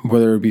pressures,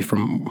 whether it be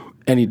from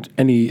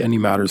any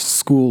matters,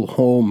 school,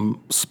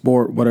 home,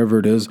 sport, whatever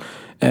it is.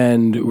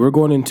 And we're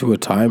going into a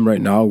time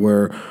right now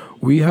where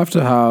we have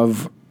to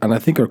have, and I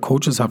think our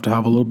coaches have to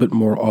have a little bit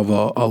more of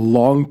a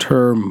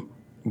long-term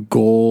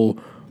goal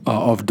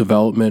of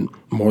development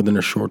more than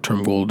a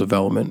short-term goal of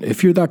development.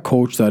 If you're that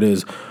coach that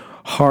is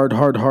hard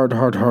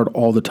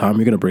all the time,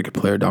 you're going to break a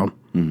player down.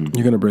 You're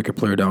going to break a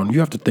player down. You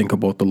have to think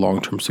about the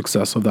long-term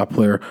success of that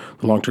player,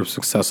 the long-term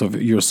success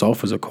of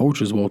yourself as a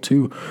coach as well,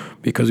 too,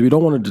 because we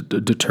don't want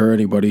to deter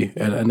anybody.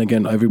 And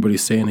again,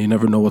 everybody's saying you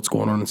never know what's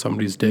going on in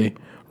somebody's day,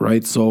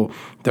 right? So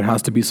there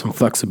has to be some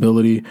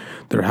flexibility.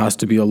 There has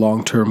to be a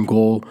long-term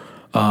goal.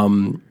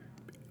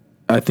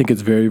 I think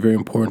it's very, very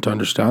important to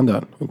understand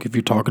that. Like if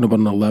you're talking about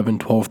an 11,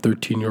 12,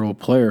 13-year-old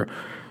player,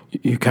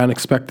 you can't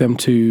expect them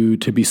to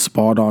be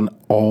spot on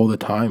all the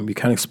time. You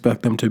can't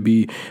expect them to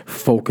be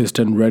focused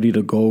and ready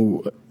to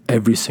go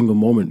every single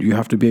moment. You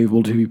have to be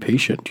able to be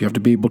patient. You have to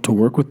be able to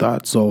work with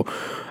that. So,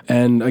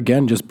 and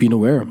again, just being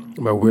aware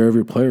of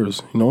your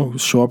players.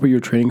 Show up at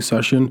your training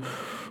session.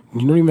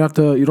 You don't even have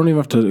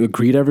to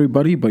greet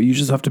everybody, but you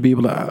just have to be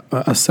able to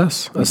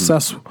assess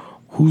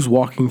who's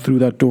walking through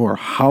that door,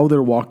 how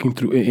they're walking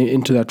through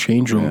into that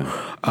change room.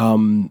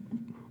 Yeah.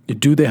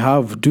 Do they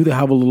have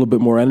a little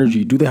bit more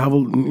energy? Do they have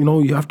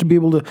you have to be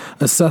able to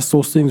assess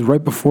those things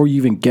right before you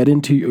even get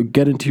into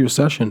your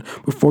session,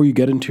 before you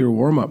get into your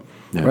warm up,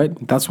 right?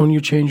 That's when you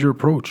change your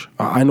approach.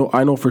 I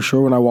know for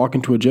sure when I walk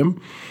into a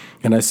gym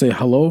and I say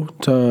hello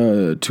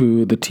to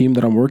the team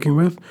that I'm working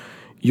with,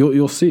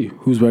 you'll see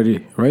who's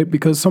ready, right?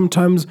 Because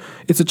sometimes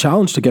it's a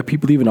challenge to get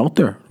people even out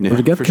there or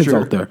to get kids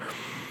out there.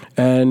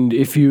 And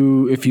if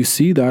you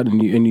see that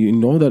and you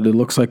know that it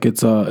looks like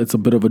it's a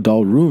bit of a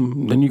dull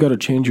room, then you got to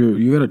change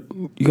you got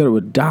to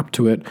adapt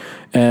to it,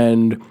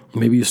 and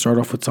maybe you start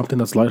off with something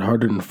that's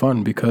lighthearted and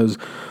fun. Because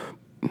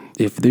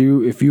if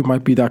you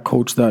might be that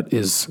coach that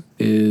is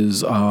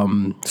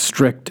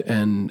strict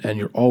and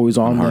you're always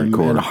on them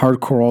and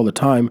hardcore all the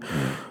time.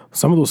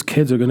 Some of those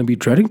kids are going to be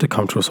dreading to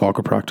come to a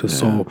soccer practice.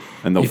 So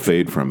and they'll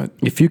fade from it.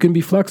 If you can be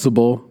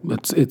flexible,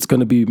 it's going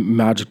to be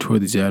magic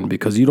towards the end,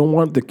 because you don't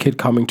want the kid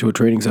coming to a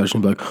training session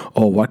and be like,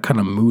 oh, what kind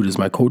of mood is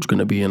my coach going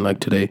to be in like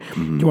today?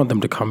 You want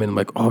them to come in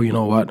like, oh, you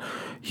know what?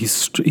 He's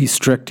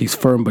strict, he's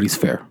firm, but he's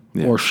fair.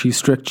 Yeah. Or she's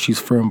strict, she's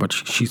firm, but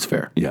she's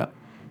fair. Yeah.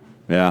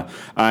 Yeah,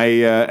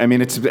 I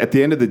mean, it's at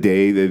the end of the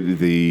day,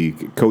 the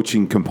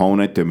coaching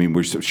component. I mean,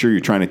 we're sure you're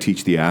trying to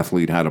teach the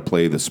athlete how to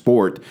play the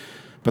sport,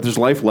 but there's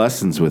life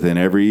lessons within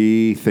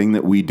everything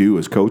that we do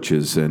as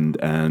coaches, and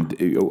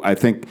I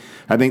think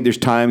there's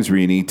times where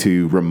you need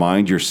to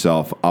remind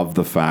yourself of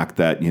the fact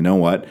that, you know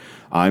what,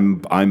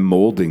 I'm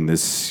molding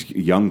this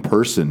young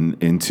person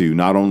into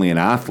not only an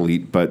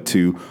athlete, but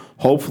to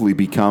hopefully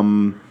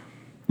become,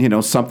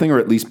 something, or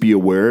at least be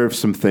aware of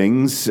some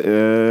things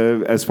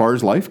as far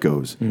as life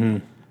goes.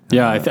 Mm-hmm.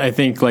 Yeah, I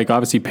think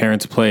obviously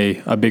parents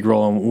play a big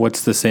role in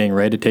what's the saying,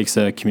 right? It takes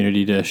a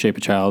community to shape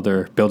a child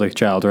or build a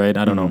child, right?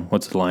 I don't know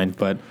what's the line,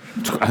 but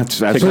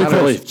takes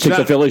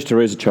a village to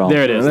raise a child.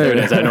 There it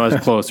is. I know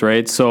it's close,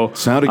 right? So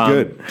sounded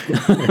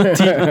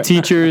good.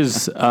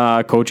 Teachers,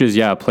 coaches,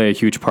 play a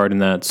huge part in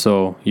that.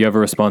 So you have a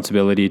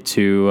responsibility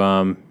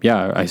to,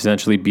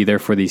 essentially be there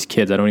for these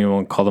kids. I don't even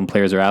want to call them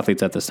players or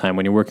athletes at this time.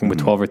 When you're working with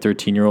 12 or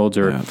 13-year-olds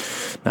or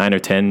 9 or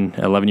 10,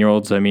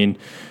 11-year-olds, I mean,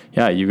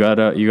 you got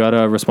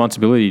a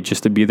responsibility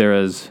just to be there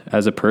as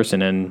a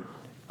person, and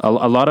a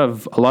lot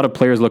of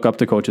players look up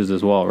to coaches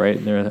as well,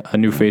 right? They're a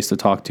new face to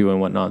talk to and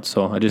whatnot.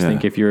 So I just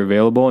think if you're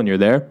available and you're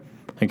there,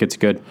 I think it's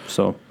good.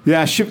 So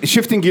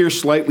shifting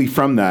gears slightly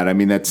from that. I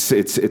mean, it's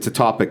a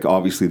topic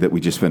obviously that we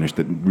just finished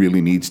that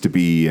really needs to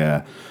be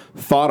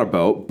thought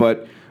about,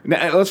 but.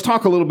 Now, let's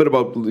talk a little bit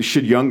about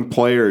should young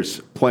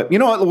players play. You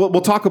know what? We'll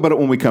talk about it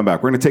when we come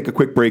back. We're going to take a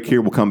quick break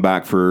here. We'll come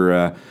back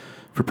for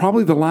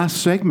probably the last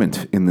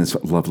segment in this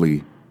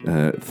lovely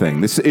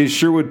thing. This is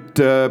Sherwood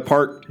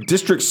Park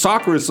District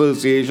Soccer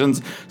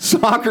Association's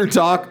Soccer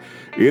Talk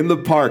in the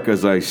Park,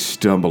 as I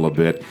stumble a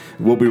bit.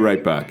 We'll be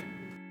right back.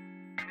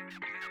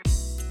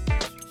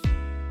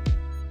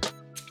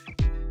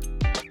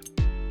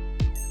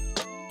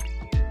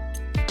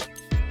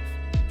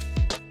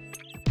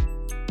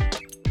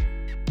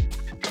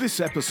 This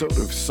episode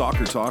of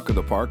Soccer Talk of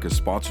the Park is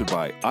sponsored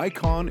by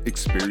Icon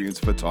Experience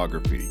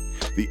Photography,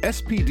 the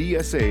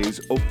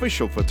SPDSA's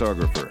official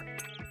photographer.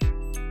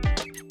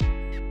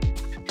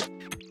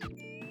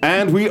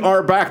 And we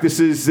are back.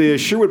 This is the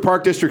Sherwood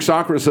Park District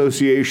Soccer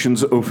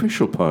Association's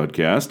official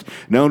podcast,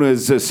 known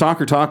as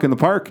Soccer Talk in the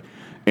Park.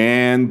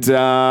 And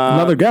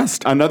Another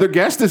guest. Another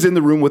guest is in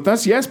the room with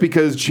us, yes,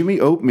 because Jimmy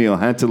Oatmeal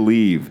had to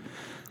leave.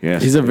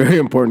 Yes. He's a very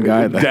important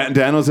guy.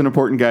 Dano's an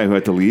important guy who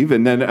had to leave,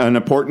 and then an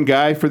important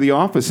guy for the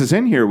office is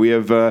in here. We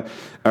have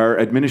our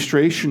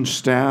administration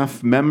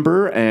staff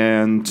member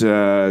and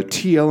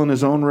TL in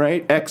his own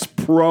right,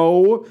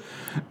 ex-pro,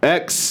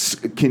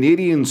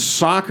 ex-Canadian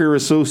Soccer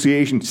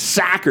Association,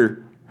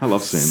 Sacker. I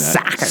love saying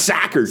that.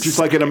 Sacker, just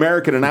like an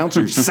American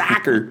announcer,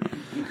 Sacker.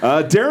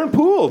 Darren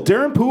Poole.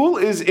 Darren Poole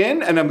is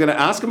in, and I'm going to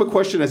ask him a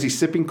question as he's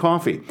sipping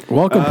coffee.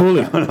 Welcome,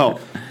 Pooley.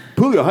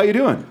 Pooley, how you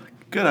doing?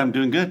 Good, I'm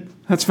doing good.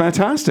 That's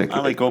fantastic.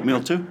 I like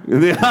oatmeal too.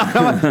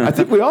 I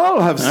think we all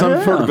have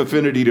some sort of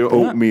affinity to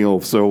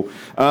oatmeal. So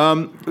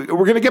we're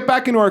going to get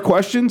back into our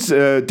questions.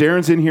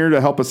 Darren's in here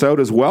to help us out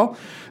as well.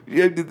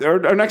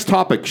 Our next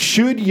topic,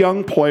 should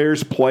young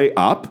players play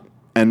up,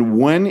 and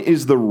when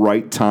is the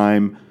right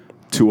time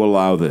to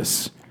allow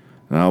this?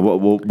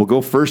 We'll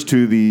go first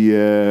to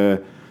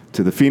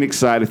the Phoenix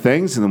side of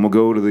things, and then we'll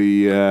go to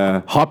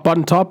the Hot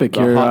button topic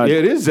here.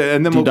 it is,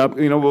 and then we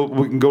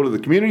can go to the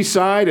community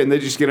side, and they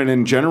just get it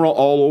in general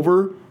all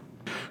over.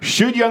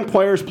 Should young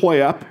players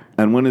play up,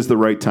 and when is the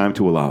right time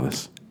to allow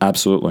this?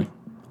 Absolutely.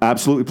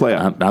 Absolutely play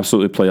up.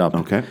 Absolutely play up.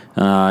 Okay.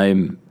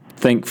 I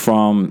think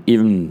from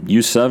even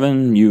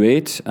U7,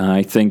 U8,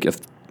 I think if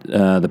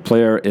the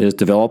player is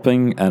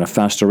developing at a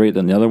faster rate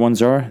than the other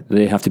ones are,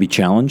 they have to be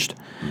challenged.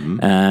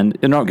 Mm-hmm. And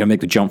they're not going to make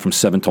the jump from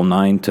 7 till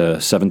 9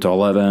 to 7 to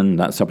 11,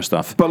 that type of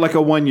stuff. But like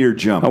a 1 year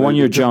jump. A 1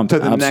 year jump. To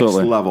the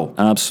absolutely. next level.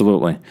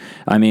 Absolutely.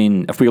 I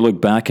mean, if we look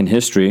back in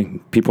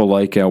history, people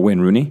like Wayne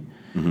Rooney,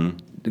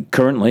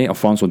 currently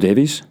Alphonso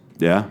Davies,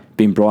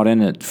 being brought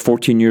in at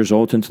 14 years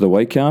old into the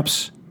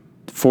Whitecaps.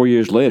 4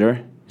 years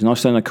later, he's now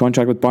signing a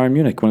contract with Bayern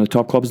Munich, one of the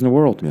top clubs in the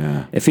world.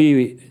 Yeah.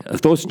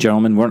 If those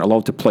gentlemen weren't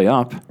allowed to play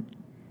up,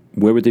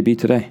 where would they be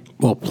today?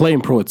 Well,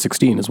 playing pro at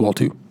 16 as well,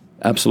 too.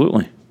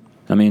 Absolutely.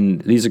 I mean,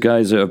 these are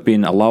guys that have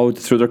been allowed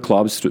through their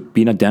clubs,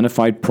 being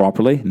identified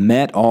properly,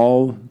 met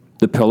all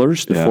the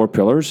pillars, the 4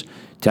 pillars,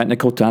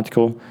 technical,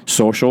 tactical,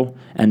 social,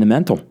 and the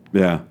mental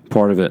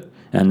part of it.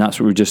 And that's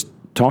what we just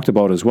talked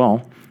about as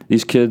well.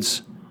 These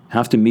kids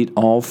have to meet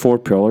all 4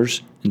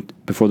 pillars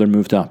before they're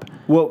moved up.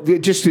 Well,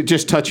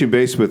 just touching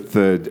base with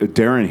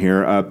Darren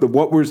here.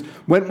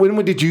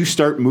 When did you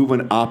start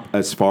moving up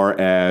as far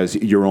as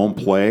your own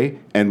play,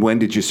 and when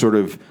did you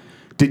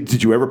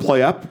did you ever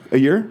play up a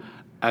year?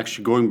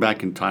 Actually, going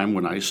back in time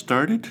when I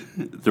started,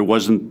 there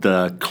wasn't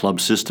the club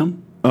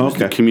system. It was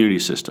okay. the community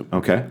system.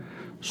 Okay.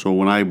 So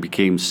when I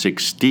became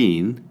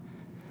 16,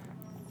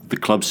 the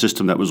club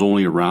system that was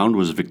only around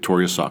was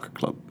Victoria Soccer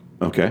Club.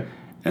 Okay.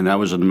 And that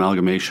was an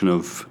amalgamation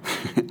of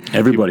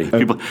everybody.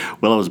 People.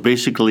 Well, it was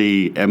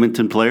basically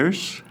Edmonton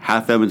players,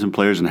 half Edmonton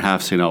players and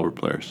half St. Albert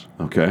players.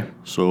 Okay.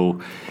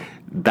 So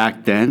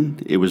back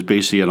then, it was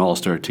basically an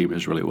all-star team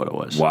is really what it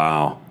was.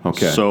 Wow.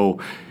 Okay. So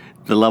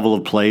the level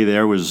of play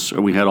there was,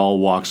 we had all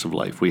walks of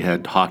life. We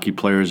had hockey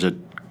players that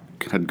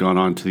had gone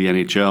on to the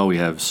NHL. We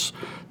have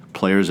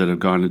players that have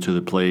gone into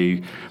the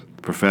play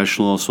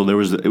professional. So it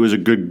was a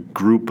good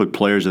group of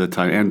players at the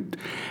time.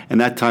 And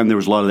that time there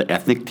was a lot of the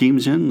ethnic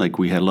teams in. Like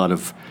we had a lot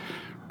of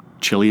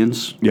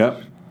Chileans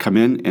come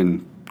in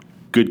and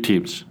good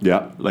teams.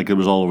 Yeah. Like it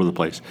was all over the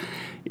place.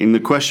 In the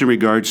question in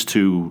regards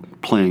to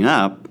playing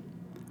up,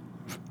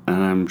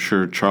 and I'm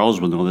sure Charles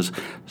will know this,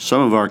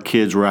 some of our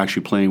kids were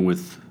actually playing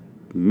with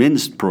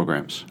men's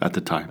programs at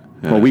the time.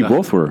 Well, we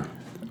both were.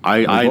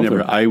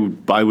 I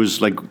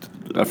was like,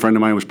 a friend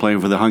of mine was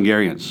playing for the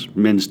Hungarians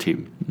men's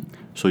team.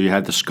 So you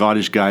had the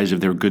Scottish guys,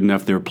 if they were good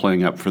enough, they were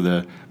playing up for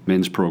the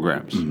men's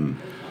programs. Mm-hmm.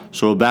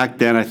 So back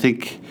then, I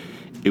think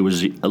it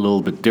was a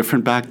little bit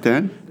different back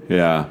then.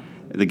 Yeah.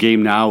 The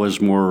game now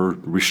is more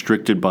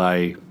restricted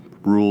by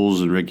rules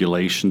and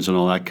regulations and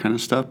all that kind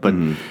of stuff. But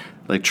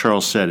like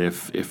Charles said,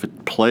 if a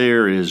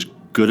player is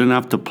good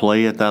enough to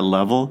play at that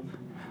level,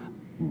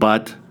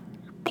 but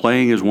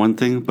playing is one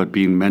thing, but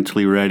being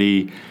mentally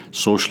ready,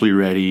 socially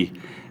ready,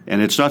 and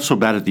it's not so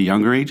bad at the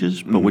younger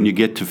ages, but when you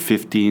get to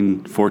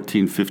 15,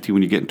 14, 15,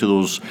 when you get into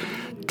those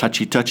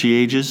touchy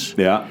ages,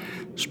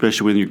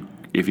 especially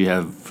if you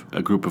have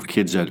a group of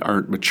kids that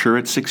aren't mature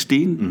at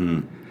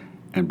 16,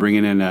 and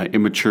bringing in an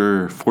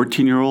immature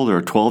 14-year-old or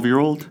a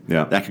 12-year-old,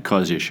 that could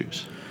cause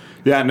issues.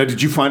 Yeah. Now,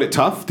 did you find it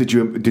tough? Did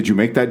you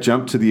make that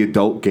jump to the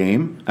adult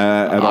game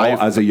at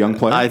all as a young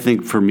player? I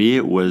think for me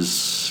it was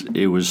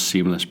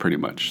seamless, pretty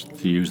much,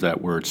 to use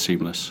that word,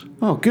 seamless.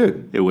 Oh,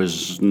 good. It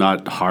was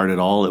not hard at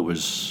all. It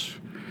was.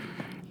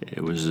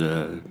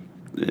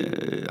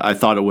 I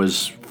thought it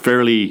was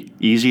fairly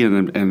easy,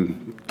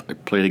 and I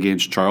played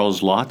against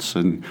Charles lots,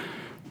 and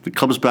the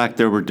clubs back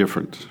there were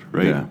different,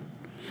 right?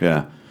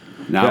 Yeah.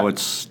 Now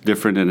it's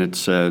different, and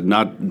it's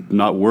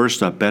not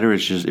worse, not better.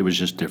 It was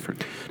just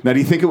different. Now, do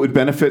you think it would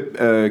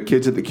benefit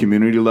kids at the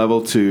community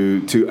level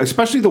to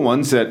especially the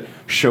ones that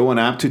show an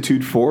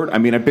aptitude for it? I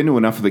mean, I've been to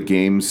enough of the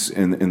games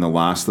in the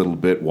last little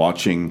bit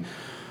watching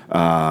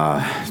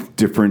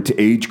different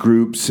age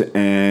groups,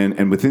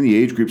 and within the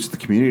age groups at the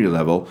community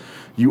level,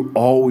 you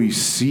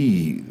always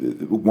see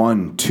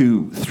 1,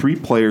 2, 3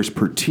 players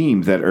per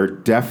team that are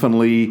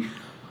definitely,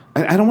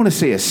 I don't want to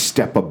say a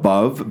step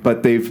above,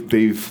 but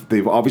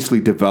they've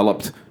obviously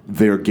developed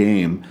their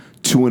game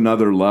to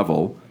another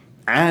level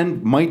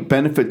and might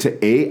benefit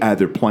to A,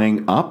 either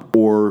playing up,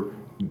 or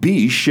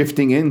B,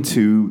 shifting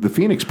into the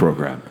Phoenix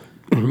program.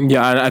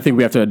 Yeah, I think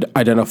we have to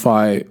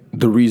identify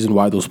the reason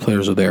why those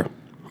players are there.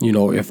 You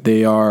know, if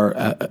they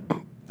are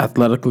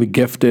athletically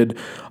gifted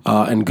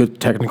and good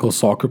technical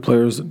soccer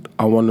players,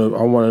 I want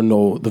to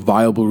know the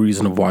viable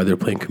reason of why they're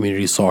playing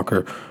community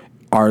soccer.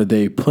 Are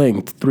they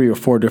playing 3 or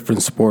 4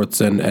 different sports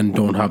and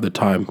don't have the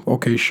time?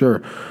 Okay,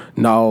 sure.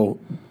 Now,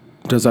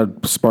 does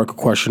that spark a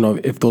question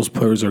of if those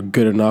players are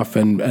good enough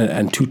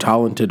and too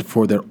talented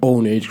for their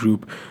own age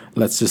group,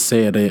 let's just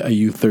say at a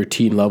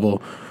U13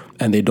 level,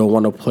 and they don't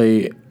want to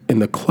play in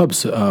the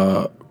club's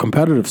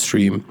competitive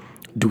stream,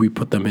 do we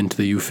put them into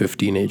the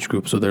U15 age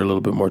group so they're a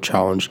little bit more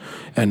challenged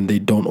and they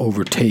don't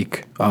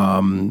overtake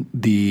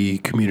the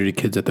community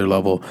kids at their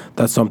level?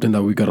 That's something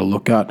that we got to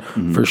look at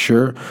for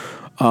sure.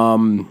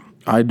 I'm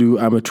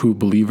a true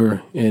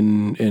believer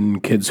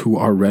in kids who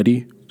are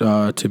ready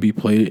to be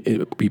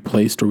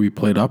placed or be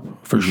played up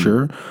for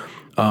sure.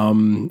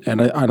 And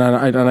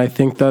I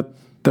think that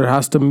there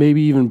has to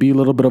maybe even be a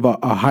little bit of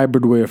a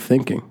hybrid way of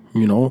thinking.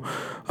 You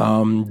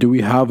know, do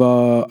we have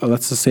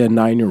let's just say a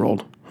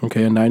 9-year-old,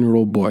 okay, a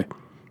 9-year-old boy.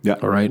 Yeah.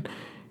 All right.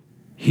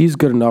 He's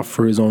good enough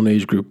for his own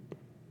age group,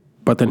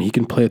 but then he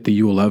can play at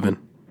the U11,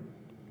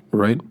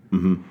 right?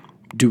 Mm-hmm.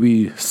 Do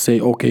we say,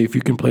 okay, if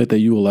you can play at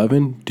the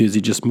U11, does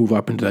he just move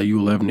up into that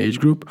U11 age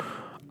group?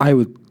 I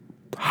would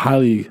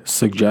highly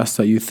suggest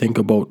that you think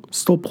about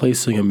still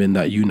placing him in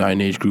that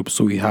U9 age group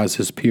so he has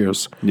his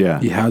peers. Yeah.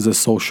 He has a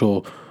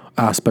social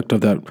aspect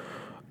of that.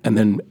 And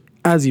then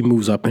as he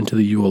moves up into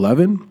the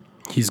U11,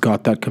 he's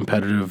got that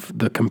competitive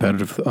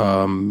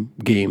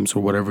games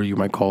or whatever you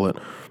might call it.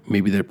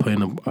 Maybe they're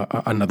playing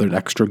another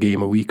extra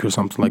game a week or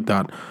something like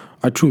that.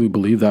 I truly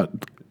believe that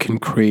can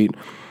create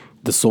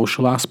the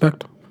social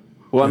aspect,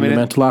 the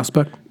mental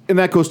aspect, and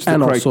that goes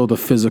to also the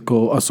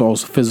physical,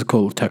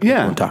 technical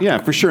and yeah,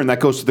 for sure. And that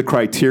goes to the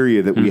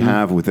criteria that we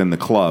have within the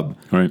club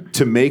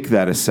to make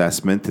that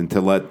assessment and to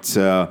let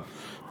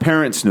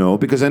parents know,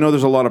 because I know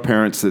there's a lot of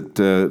parents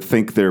that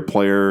think their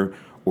player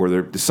or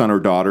their son or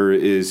daughter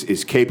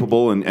is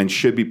capable and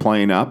should be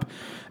playing up.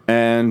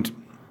 And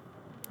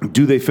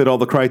do they fit all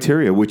the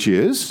criteria, which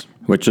is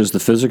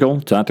the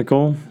physical,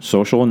 tactical,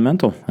 social, and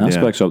mental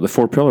aspects of the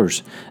 4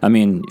 pillars. I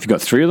mean, if you've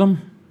got 3 of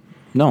them,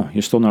 no,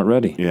 you're still not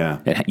ready. Yeah.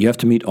 You have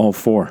to meet all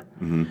 4.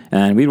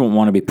 And we don't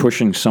want to be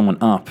pushing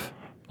someone up,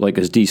 like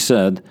as Dee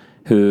said,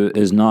 who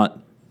is not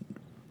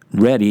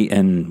ready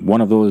in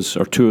one of those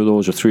or 2 of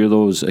those or 3 of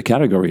those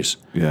categories.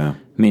 Yeah.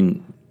 I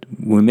mean,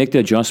 when we make the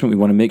adjustment, we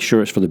want to make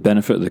sure it's for the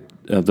benefit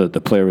of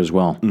the player as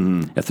well.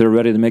 If they're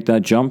ready to make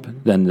that jump,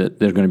 then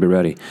they're going to be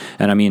ready.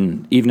 And I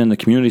mean, even in the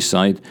community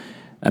side,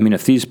 I mean,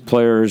 if these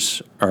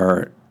players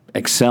are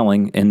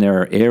excelling in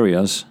their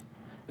areas,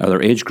 or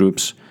their age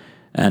groups,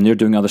 and they're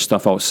doing other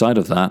stuff outside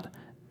of that,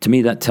 to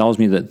me, that tells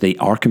me that they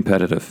are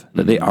competitive,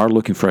 that they are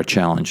looking for a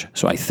challenge.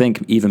 So I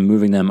think even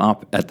moving them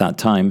up at that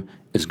time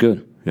is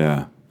good.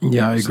 Yeah.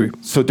 Yeah, I agree.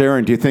 So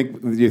Darren, do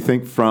you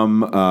think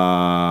from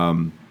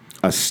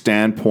a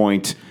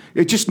standpoint,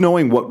 just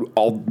knowing what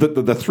all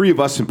the 3 of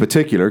us in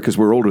particular, because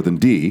we're older than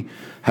Dee,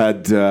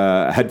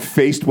 had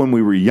faced when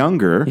we were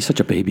younger. He's such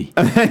a baby.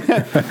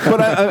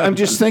 But I'm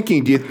just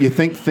thinking, do you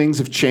think things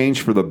have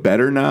changed for the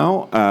better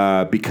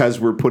now because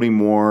we're putting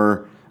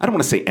more, I don't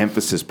want to say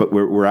emphasis, but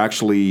we're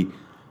actually,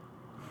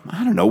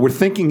 I don't know, we're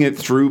thinking it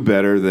through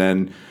better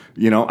than,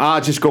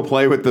 just go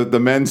play with the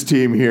men's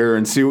team here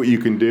and see what you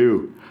can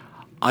do?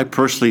 I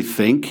personally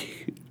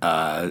think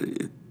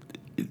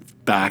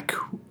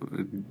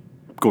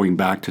going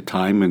back to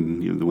time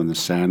and when the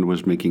sand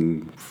was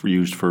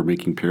used for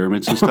making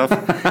pyramids and stuff,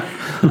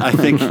 I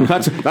think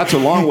that's a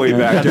long way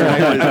back there.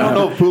 I don't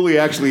know if Pooley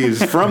actually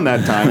is from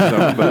that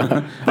time, but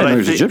I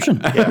think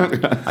Egyptian.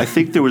 Yeah, I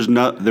think a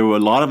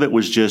lot of it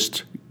was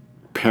just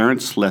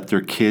parents let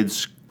their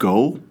kids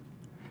go,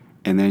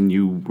 and then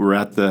you were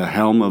at the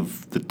helm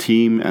of the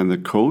team and the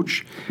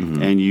coach,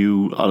 and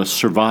you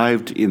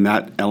survived in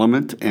that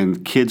element.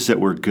 And kids that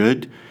were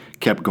good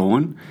kept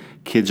going.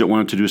 Kids that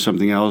wanted to do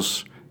something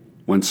else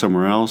went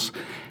somewhere else.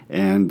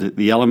 And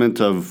the element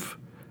of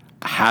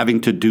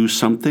having to do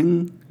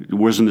something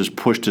wasn't as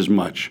pushed as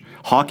much.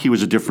 Hockey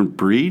was a different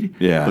breed,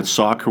 but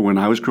soccer, when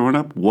I was growing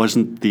up,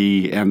 wasn't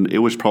and it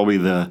was probably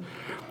the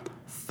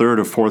 3rd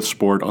or 4th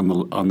sport on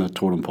the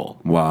totem pole.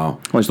 Wow.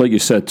 Well, it's like you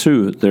said,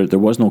 too, there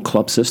was no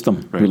club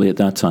system really at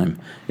that time.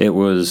 It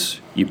was,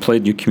 you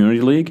played your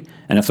community league,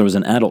 and if there was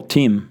an adult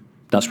team,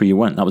 that's where you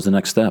went. That was the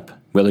next step.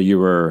 Whether you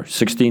were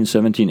 16,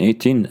 17,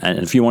 18, and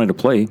if you wanted to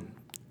play,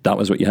 that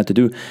was what you had to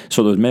do.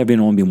 So there may have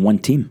only been one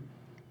team.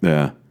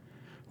 Yeah.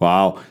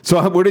 Wow.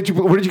 So where did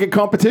you get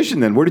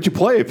competition then? Where did you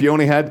play? If you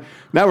only had,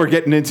 now we're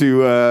getting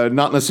into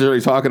not necessarily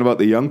talking about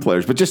the young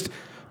players, but just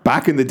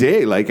back in the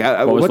day, like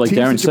what like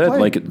teams Darren did you said, play?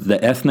 like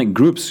the ethnic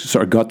groups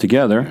sort of got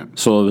together. Yeah.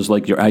 So it was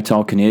like your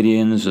Ital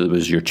Canadians, it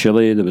was your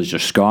Chile, there was your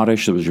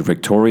Scottish, there was your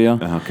Victoria.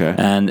 Okay.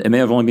 And it may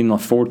have only been a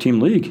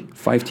 4-team league,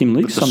 5-team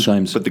league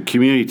sometimes. But the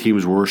community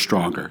teams were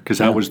stronger because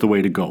that was the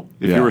way to go.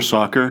 If you were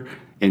soccer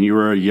and you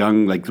were a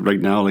young, like right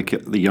now, like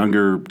the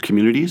younger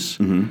communities,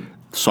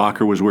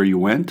 soccer was where you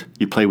went.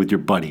 You play with your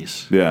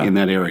buddies in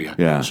that area.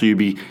 Yeah.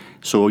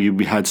 So you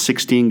had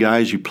 16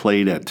 guys. You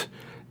played at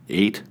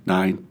 8,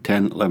 9,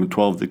 10, 11,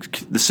 12.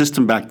 The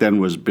system back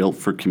then was built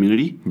for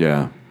community.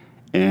 Yeah.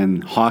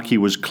 And hockey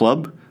was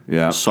club.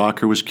 Yeah.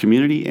 Soccer was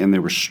community, and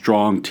there were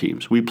strong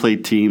teams. We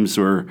played teams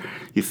where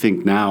you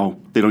think now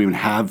they don't even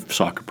have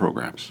soccer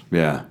programs.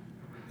 Yeah.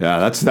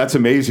 Yeah, that's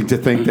amazing to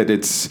think that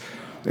it's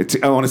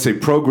I want to say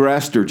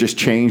progressed or just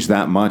changed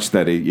that much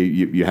that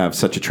you have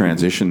such a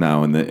transition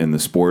now in the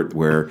sport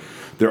where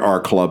there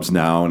are clubs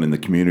now, and in the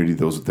community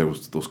those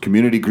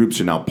community groups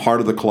are now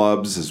part of the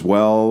clubs as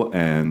well.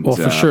 And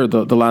for sure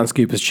the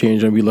landscape has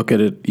changed, and we look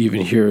at it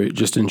even here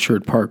just in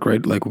Sherwood Park,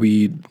 right? Like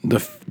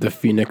the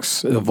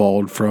Phoenix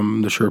evolved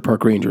from the Sherwood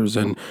Park Rangers,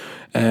 and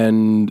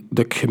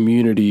the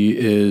community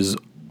is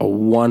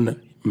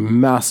one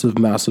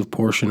massive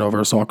portion of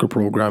our soccer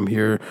program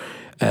here.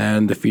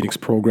 And the Phoenix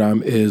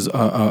program is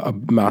a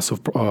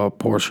massive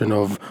portion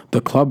of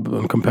the club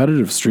and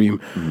competitive stream.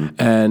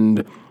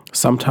 And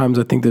sometimes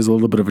I think there's a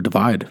little bit of a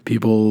divide.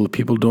 People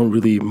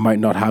might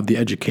not have the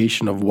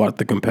education of what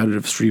the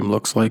competitive stream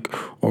looks like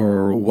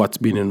or what's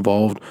being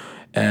involved.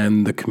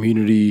 And the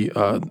community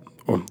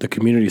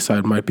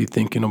side might be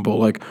thinking about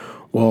like,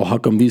 well, how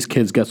come these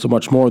kids get so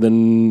much more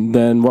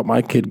than what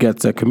my kid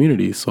gets at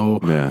community? So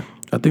yeah.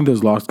 I think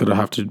there's lots going to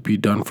have to be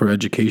done for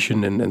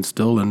education and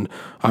still, and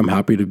I'm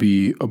happy to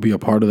be a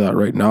part of that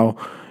right now.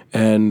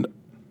 And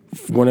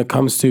when it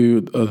comes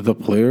to the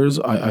players,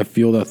 I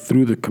feel that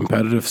through the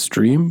competitive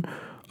stream,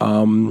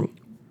 through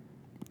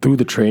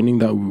the training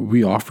that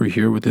we offer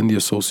here within the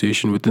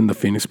association, within the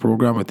Phoenix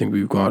program, I think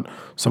we've got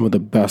some of the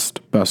best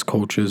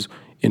coaches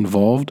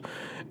involved,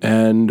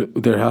 and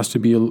there has to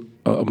be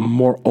a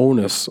more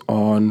onus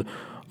on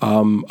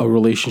a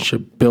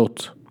relationship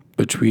built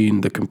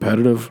between the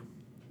competitive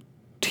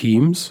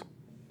teams,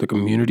 the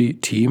community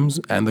teams,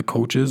 and the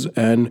coaches.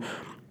 And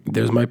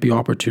there might be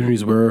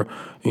opportunities where,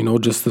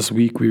 just this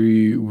week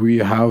we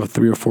have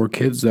 3 or 4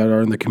 kids that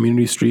are in the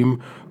community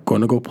stream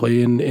going to go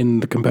play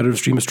in the competitive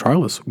stream as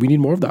trialists. We need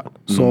more of that.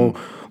 So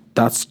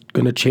that's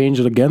going to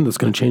change it again. That's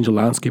going to change the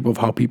landscape of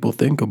how people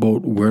think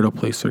about where to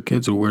place their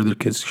kids or where their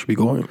kids should be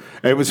going.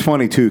 It was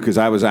funny too, because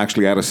I was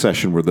actually at a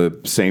session where the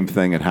same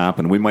thing had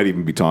happened. We might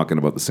even be talking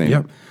about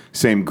the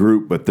same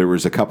group, but there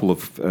was a couple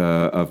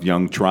of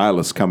young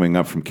trialists coming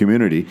up from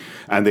community,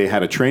 and they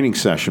had a training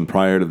session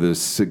prior to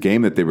this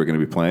game that they were going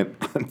to be playing.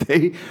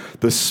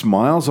 The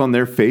smiles on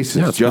their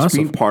faces, just massive.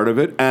 Being part of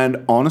it,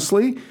 and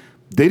honestly,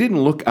 they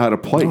didn't look out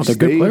of place. No, they're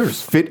good players.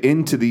 Fit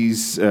into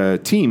these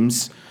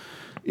teams.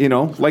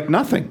 Like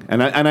nothing.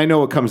 And I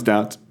know it comes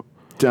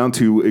down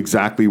to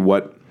exactly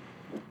what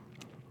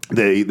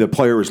the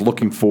player is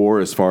looking for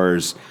as far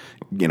as,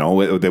 they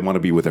want to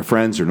be with their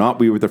friends or not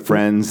be with their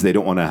friends. They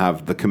don't want to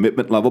have the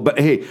commitment level. But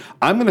hey,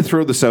 I'm going to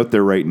throw this out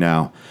there right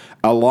now.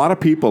 A lot of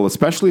people,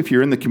 especially if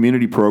you're in the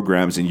community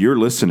programs and you're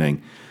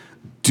listening,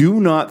 do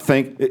not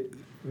think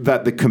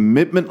that the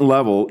commitment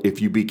level, if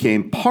you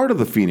became part of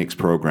the Phoenix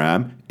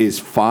program, is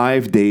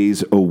 5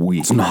 days a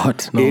week. It's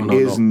not. It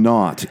is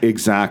not,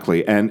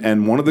 exactly.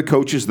 And one of the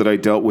coaches that I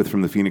dealt with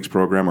from the Phoenix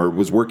program or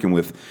was working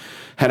with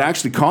had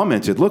actually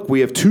commented, look,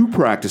 we have 2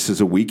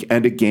 practices a week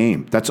and a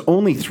game. That's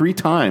only 3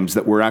 times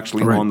that we're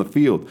actually on the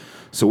field.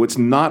 So it's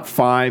not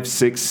 5,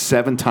 6,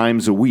 7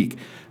 times a week.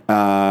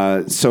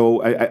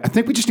 So I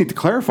think we just need to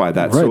clarify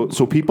that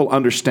so people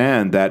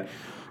understand that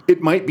it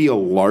might be a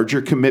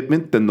larger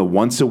commitment than the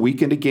once a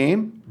week in a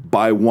game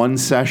by one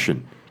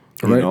session.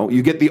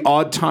 You get the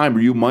odd time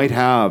where you might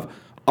have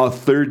a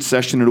 3rd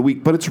session in a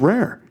week, but it's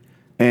rare,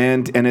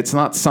 and it's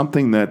not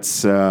something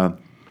that's.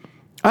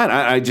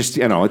 I just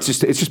it's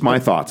just my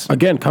thoughts.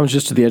 Again, comes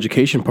just to the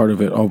education part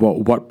of it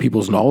about what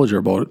people's knowledge are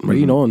about it, right?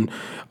 And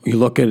you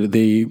look at it,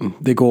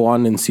 they go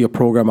on and see a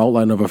program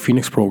outline of a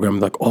Phoenix program,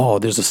 like, oh,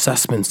 there's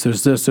assessments,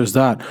 there's this, there's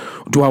that.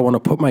 Do I want to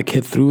put my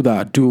kid through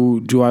that?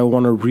 Do I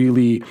want to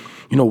really,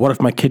 what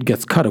if my kid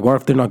gets cut? What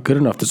if they're not good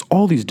enough? There's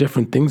all these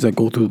different things that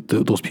go through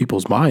those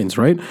people's minds,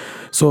 right?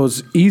 So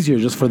it's easier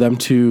just for them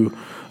to.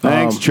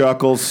 Thanks,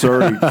 Chuckles.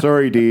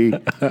 Sorry, D.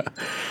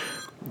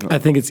 I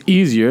think it's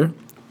easier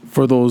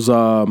for those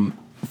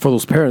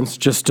parents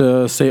just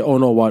to say, oh,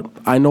 no, what?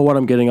 I know what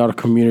I'm getting out of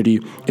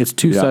community. It's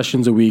 2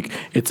 sessions a week.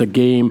 It's a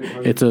game.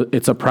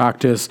 It's a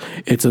practice.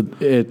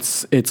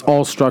 It's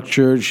all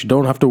structured. She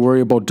don't have to worry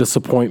about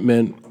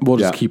disappointment. We'll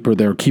just keep her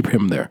there, keep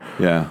him there.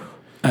 Yeah.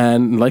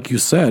 And like you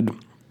said,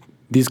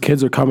 these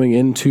kids are coming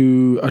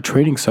into a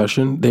training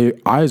session. Their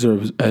eyes are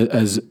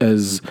as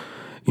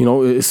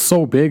it's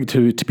so big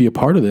to be a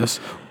part of this.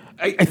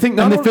 I think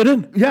And they fit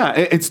in. Yeah,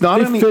 it's not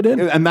They only fit in.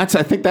 and I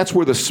think that's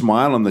where the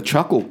smile and the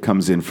chuckle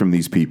comes in from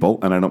these people.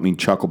 And I don't mean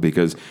chuckle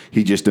because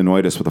he just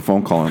annoyed us with a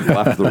phone call and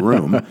left the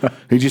room.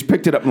 He just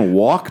picked it up and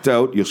walked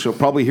out. You'll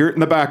probably hear it in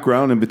the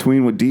background in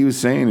between what Dee was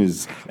saying.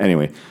 Is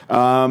anyway.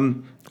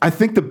 I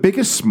think the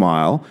biggest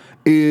smile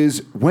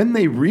is when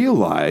they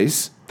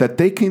realize that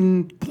they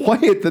can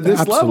play at this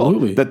Absolutely.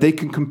 level, that they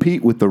can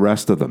compete with the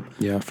rest of them,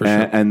 Yeah, for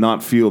sure. and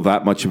not feel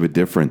that much of a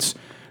difference.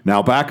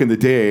 Now, back in the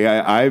day,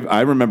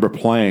 I remember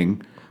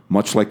playing,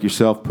 much like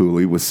yourself,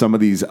 Pooley, with some of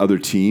these other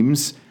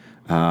teams.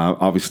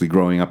 Obviously,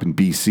 growing up in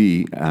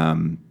BC,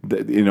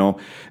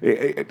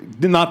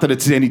 not that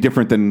it's any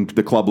different than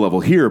the club level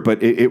here,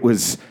 but it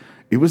was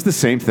the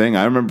same thing.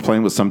 I remember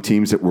playing with some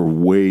teams that were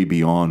way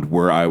beyond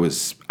where I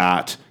was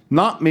at.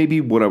 Not maybe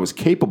what I was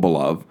capable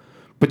of,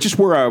 but just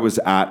where I was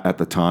at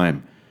the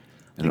time.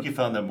 I think you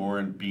found that more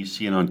in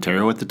BC and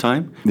Ontario at the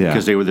time, Yeah.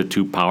 because they were the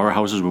two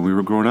powerhouses when we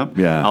were growing up.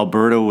 Yeah.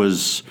 Alberta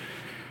was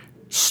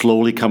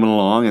slowly coming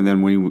along, and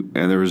then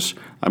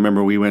I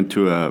remember we went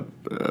to a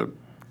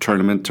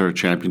tournament or a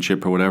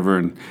championship or whatever,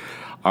 and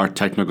our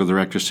technical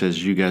director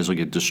says, "You guys will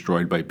get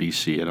destroyed by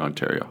BC and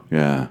Ontario."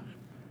 Yeah.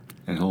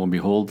 And lo and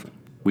behold,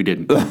 we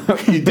didn't.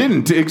 You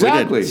didn't,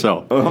 exactly. We didn't.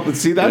 So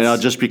see, that's... and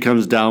it just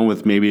becomes down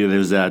with maybe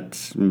there's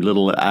that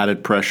little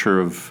added pressure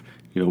of,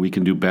 we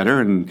can do better,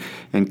 and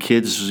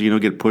kids,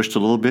 get pushed a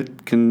little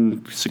bit,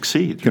 can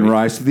succeed. can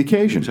rise to the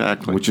occasion.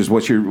 Exactly. Which is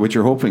what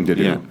you're hoping to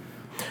do. Yeah.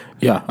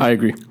 Yeah, I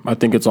agree. I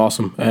think it's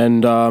awesome.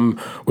 And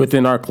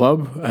within our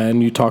club,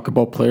 and you talk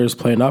about players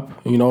playing up,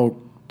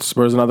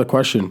 spurs another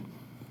question.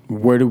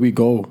 Where do we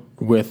go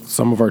with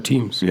some of our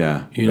teams?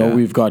 Yeah, yeah.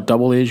 We've got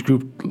double age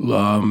group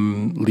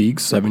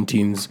leagues,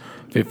 17s,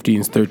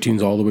 15s,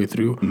 13s, all the way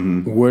through.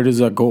 Mm-hmm. Where does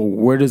that go?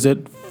 Where does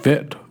it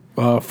fit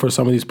for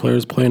some of these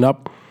players playing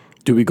up?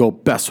 Do we go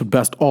best with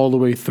best all the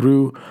way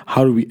through?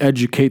 How do we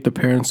educate the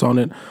parents on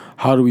it?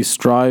 How do we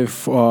strive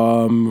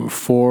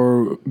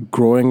for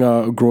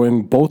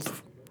growing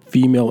both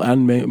female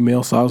and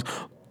male styles?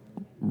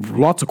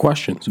 Lots of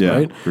questions, Yeah,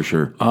 right? for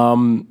sure.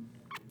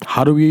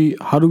 How do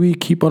we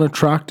keep on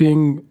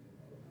attracting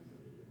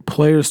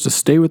players to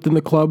stay within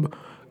the club?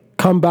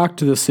 Come back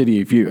to the city.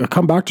 If you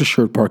come back to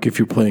Sherwood Park, if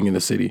you're playing in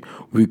the city,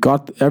 we've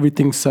got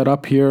everything set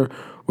up here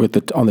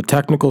on the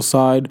technical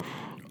side.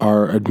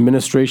 Our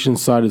administration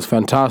side is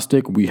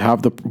fantastic. We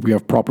have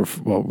proper,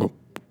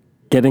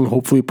 getting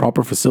hopefully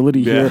proper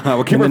facility here. Yeah,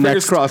 we'll keep our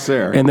fingers crossed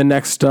there. In the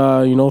next 3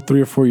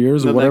 or 4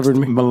 years or whatever.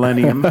 Next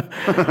millennium.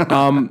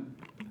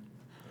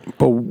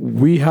 But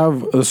we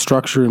have a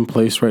structure in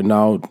place right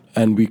now,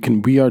 and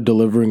we are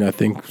delivering, I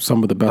think,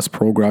 some of the best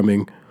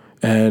programming,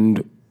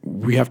 and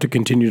we have to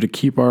continue to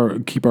keep our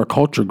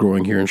culture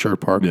growing here in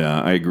Sherwood Park.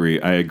 Yeah, I agree.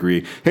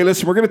 Hey,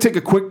 listen, we're going to take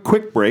a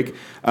quick break.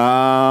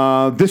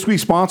 This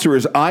week's sponsor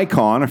is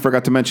Icon. I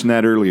forgot to mention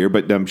that earlier,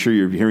 but I'm sure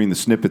you're hearing the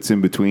snippets in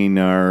between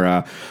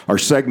our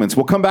segments.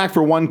 We'll come back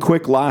for one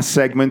quick last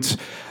segment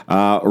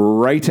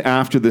right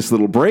after this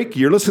little break.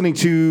 You're listening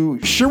to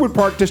Sherwood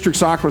Park District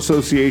Soccer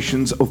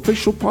Association's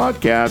official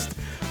podcast,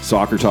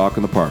 Soccer Talk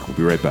in the Park. We'll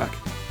be right back.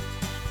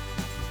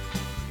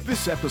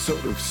 This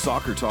episode of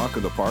Soccer Talk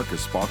in the Park is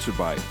sponsored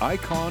by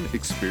Icon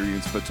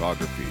Experience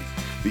Photography,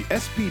 the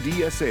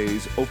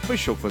SPDSA's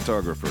official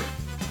photographer.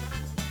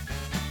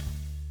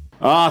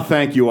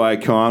 Thank you,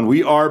 Icon.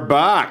 We are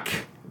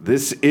back.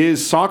 This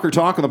is Soccer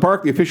Talk in the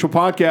Park, the official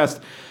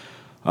podcast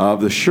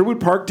of the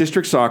Sherwood Park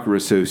District Soccer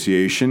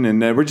Association,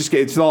 and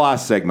it's the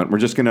last segment. We're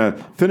just going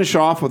to finish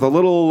off with a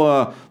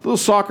little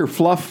soccer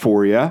fluff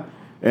for you.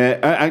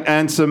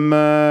 And some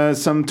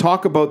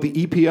talk about the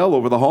EPL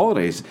over the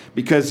holidays,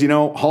 because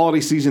holiday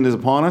season is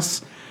upon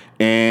us,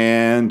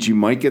 and you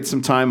might get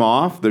some time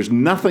off. There's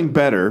nothing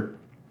better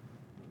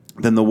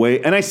than the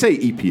way, and I say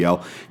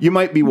EPL, you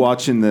might be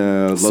watching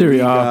the La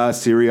Liga,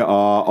 Serie A,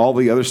 all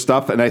the other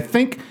stuff, and I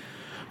think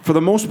for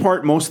the most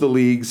part, most of the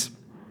leagues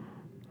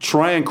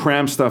try and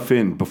cram stuff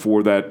in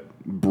before that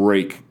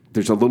break.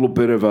 There's a little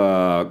bit of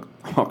a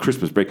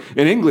Christmas break.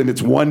 In England,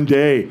 it's one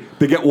day.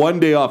 They get one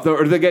day off,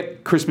 or they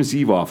get Christmas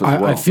Eve off as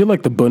well. I feel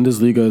like the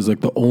Bundesliga is like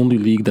the only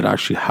league that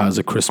actually has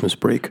a Christmas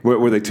break.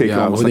 Where they take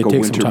almost like a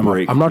winter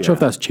break. I'm not sure if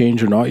that's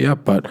changed or not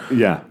yet, but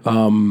yeah.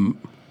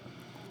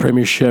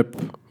 Premiership,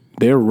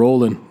 they're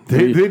rolling.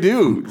 They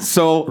do.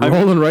 So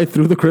rolling right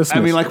through the Christmas.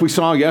 I mean, like we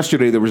saw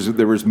yesterday, there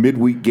was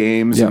midweek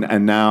games, Yep.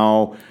 and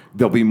now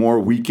there'll be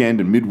more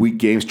weekend and midweek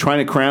games,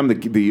 trying to cram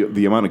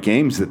the amount of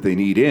games that they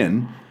need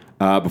in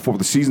before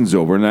the season's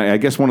over. And I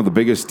guess one of the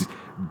biggest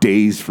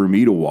days for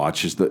me to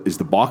watch is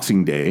the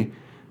Boxing Day.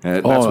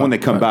 That's when they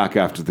come back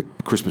after the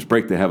Christmas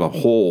break. They have a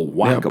whole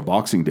whack of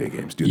Boxing Day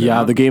games.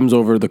 The games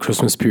over the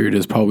Christmas period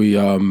is probably,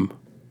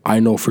 I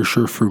know for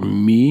sure for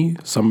me,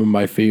 some of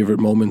my favorite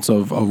moments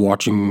of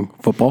watching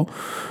football.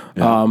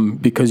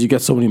 because you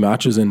get so many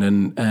matches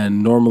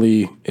and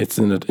normally it's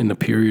in a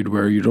period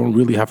where you don't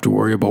really have to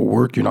worry about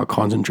work. You're not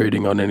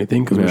concentrating on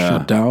anything because we're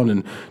shut down,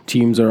 and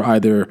teams are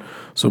either.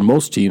 So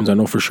most teams, I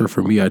know for sure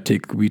for me,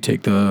 we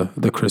take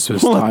the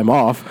Christmas time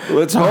off.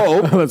 Let's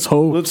hope. Let's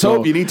hope. Let's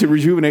hope. You need to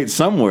rejuvenate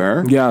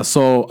somewhere. Yeah,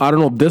 so I don't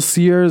know. This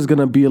year is going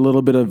to be a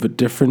little bit of a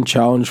different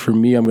challenge for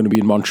me. I'm going to be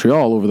in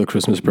Montreal over the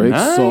Christmas break.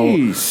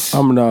 Nice. So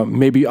I'm going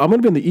to be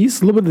in the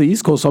east, a little bit of the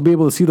East Coast. So I'll be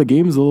able to see the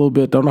games a little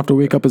bit. Don't have to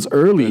wake up as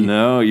early.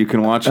 No, you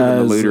can watch it in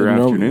the later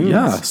afternoons.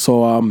 Yeah,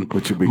 so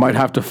which would be might good.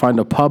 have to find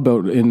a pub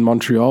out in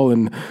Montreal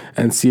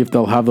and see if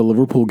they'll have the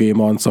Liverpool game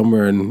on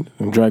somewhere and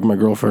drag my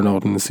girlfriend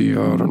out and see.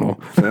 I don't know.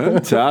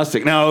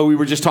 Fantastic. Now, we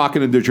were just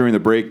talking during the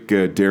break,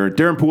 Darren.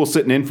 Darren Poole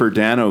sitting in for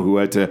Dano, who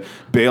had to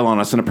bail on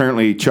us, and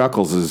apparently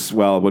Chuckles as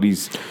well, but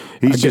he's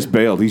just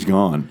bailed. He's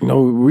gone.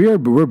 No,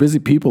 we're busy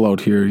people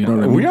out here. You know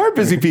what I mean? We are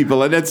busy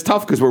people, and it's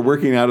tough because we're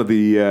working out of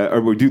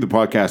or we do the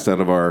podcast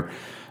out of our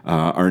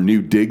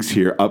new digs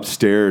here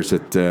upstairs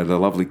at the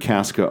lovely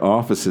Casca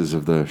offices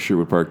of the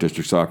Sherwood Park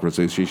District Soccer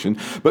Association.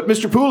 But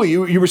Mr. Pooley,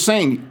 you were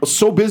saying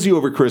so busy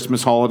over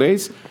Christmas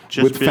holidays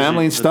with busy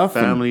family and with stuff.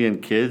 Family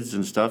and kids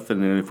and stuff.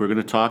 And if we're going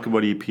to talk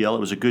about EPL, it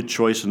was a good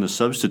choice in the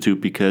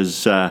substitute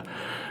because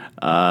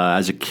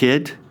as a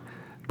kid,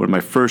 one of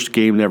my first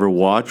game to ever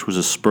watch was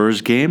a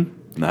Spurs game.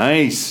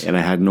 Nice. And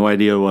I had no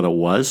idea what it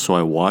was, so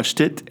I watched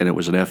it, and it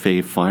was an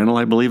FA final,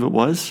 I believe it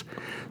was.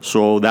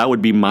 So that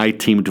would be my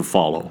team to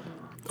follow.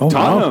 Oh,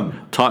 Tottenham.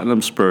 wow.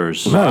 Tottenham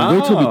Spurs. Man,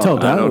 wait till we tell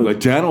Dano.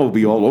 Dano will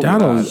be all over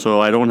Dano's- that.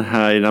 So I'm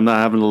not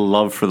having a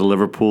love for the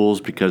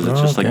Liverpools because it's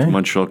just like Okay. the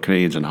Montreal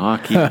Canadiens in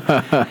hockey.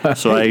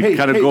 So I Hey,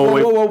 kind of hey, go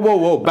with.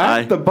 whoa.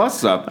 Back the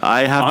bus up.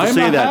 I have to I'm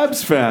say a that.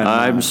 Habs fan.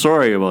 I'm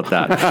sorry about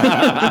that.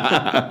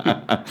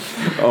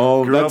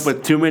 Grew up that's...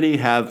 with too many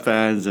Habs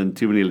fans and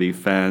too many Leaf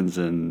fans,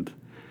 and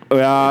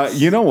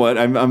you know what?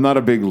 I'm not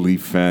a big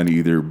Leaf fan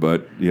either,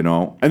 but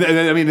and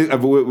I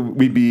mean,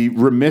 we'd be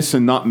remiss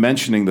in not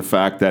mentioning the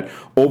fact that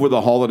over the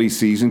holiday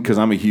season, because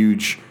I'm a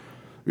huge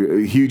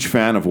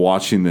fan of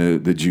watching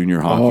the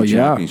junior hockey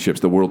championships.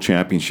 The World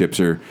Championships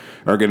are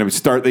going to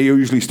start. They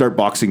usually start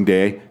Boxing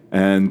Day,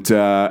 and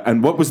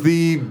what was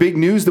the big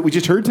news that we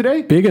just heard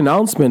today? Big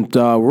announcement.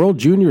 World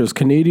Juniors,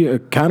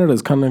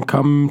 Canada's going to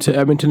come to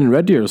Edmonton and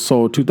Red Deer.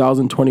 So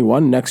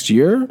 2021, next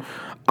year.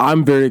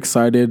 I'm very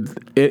excited.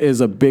 It is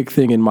a big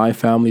thing in my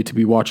family to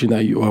be watching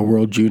that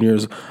World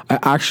Juniors. I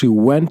actually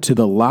went to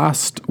the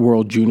last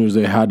World Juniors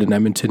they had in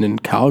Edmonton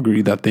and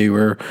Calgary that they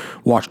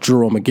watched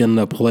Jerome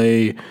McGinley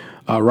play.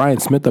 Ryan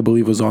Smith, I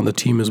believe, was on the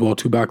team as well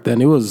too back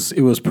then. It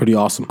was pretty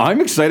awesome.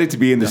 I'm excited to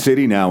be in the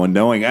city now and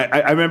knowing.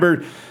 I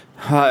remember,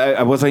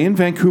 was I in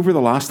Vancouver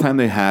the last time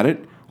they had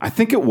it? I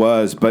think it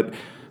was, but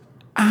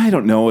I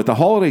don't know. At the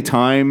holiday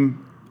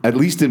time, at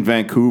least in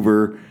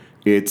Vancouver,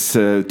 it's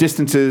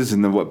distances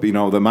and the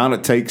amount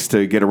it takes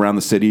to get around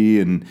the city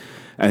and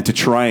to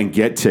try and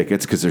get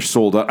tickets because they're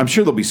sold out. I'm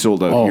sure they'll be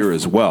sold out here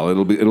as well.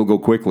 It'll go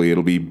quickly.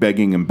 It'll be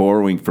begging and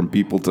borrowing from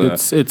people to.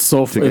 It's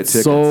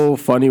so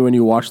funny when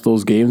you watch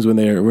those games when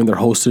they're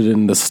hosted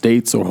in the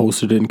States or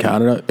hosted in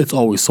Canada. It's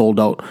always sold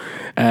out,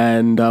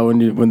 and when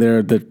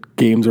the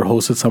games are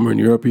hosted somewhere in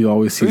Europe, you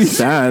always see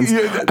stands,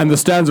 and the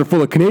stands are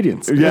full of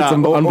Canadians. Yeah, it's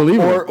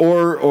unbelievable.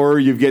 Or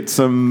you get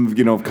some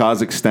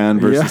Kazakhstan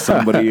versus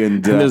somebody,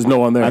 and there's no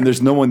one there, and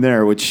there's no one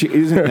there, which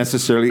isn't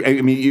necessarily.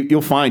 I mean,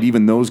 you'll find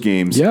even those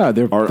games. Yeah,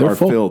 they're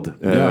full.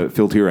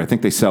 filled here. I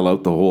think they sell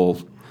out the whole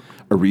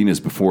arenas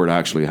before it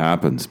actually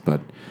happens,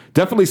 but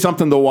definitely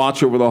something to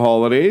watch over the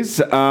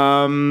holidays.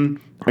 Are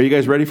you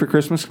guys ready for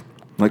Christmas?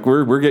 Like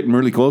we're getting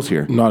really close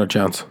here. Not a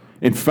chance.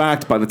 In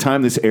fact, by the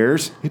time this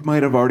airs, it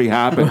might have already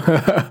happened.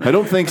 I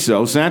don't think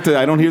so. Santa,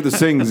 I don't hear the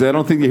things. I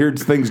don't think you hear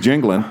things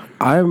jingling.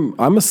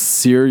 I'm a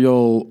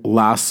serial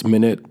last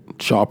minute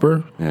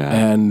shopper,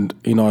 and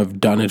I've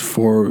done it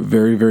for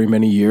very, very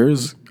many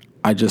years.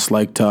 I just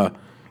like to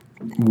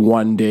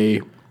one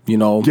day,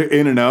 get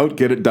in and out,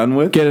 get it done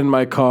with. Get in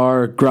my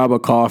car, grab a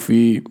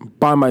coffee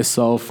by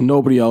myself,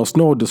 nobody else,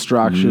 no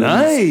distractions.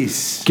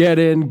 Nice. Get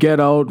in,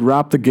 get out,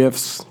 wrap the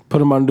gifts, put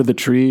them under the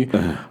tree.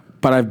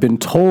 But I've been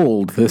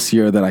told this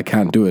year that I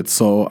can't do it,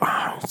 so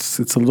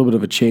it's a little bit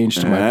of a change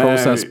to my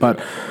process.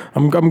 But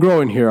I'm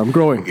growing here. I'm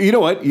growing. You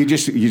know what? You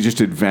just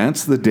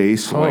advance the day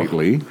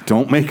slightly.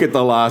 Don't make it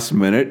the last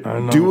minute.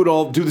 Do it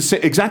all. Do the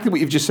same. Exactly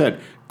what you've just said.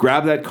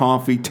 Grab that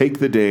coffee. Take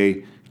the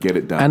day. Get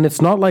it done. And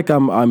it's not like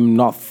I'm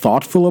not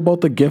thoughtful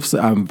about the gifts.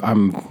 I'm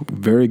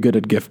very good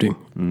at gifting,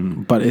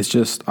 but it's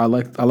just I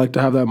like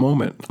to have that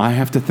moment. I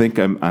have to think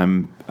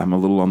I'm a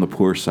little on the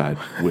poor side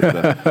with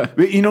that.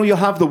 You'll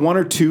have the one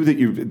or two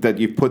that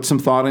you put some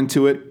thought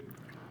into it,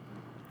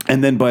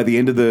 and then by the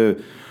end of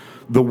the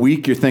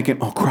week you're thinking,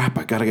 oh crap,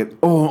 I gotta get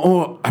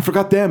I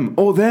forgot them,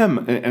 them,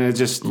 and it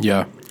just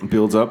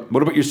builds up.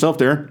 What about yourself,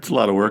 Darren? it's a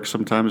lot of work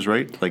sometimes,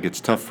 right? Like it's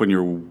tough when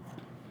you're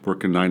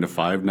working 9 to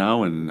 5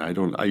 now, and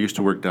I used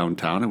to work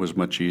downtown. It was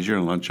much easier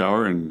in lunch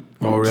hour and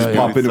really?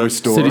 Pop into a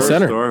store. City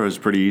Center. It was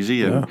pretty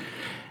easy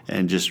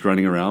and just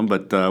running around.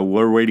 But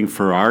we're waiting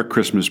for our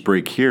Christmas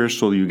break here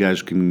so you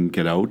guys can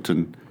get out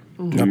and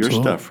do your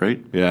stuff,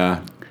 right?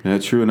 Yeah. Yeah,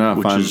 true enough.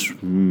 which is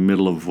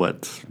middle of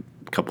what?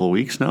 A couple of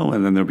weeks now,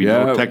 and then there'll be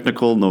no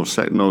technical, no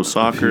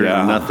soccer,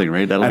 nothing.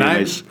 Right? That'll be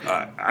nice.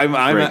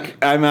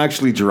 I'm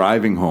actually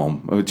driving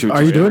home.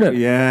 Are you doing it?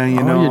 Yeah,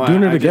 you're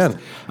doing it again.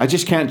 I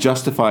just can't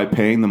justify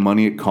paying the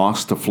money it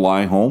costs to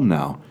fly home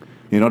now.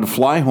 To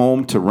fly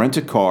home, to rent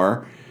a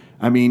car.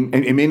 I mean,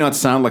 it may not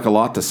sound like a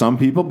lot to some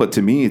people, but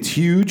to me, it's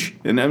huge,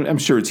 and I'm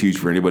sure it's huge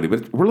for anybody.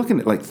 But we're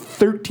looking at like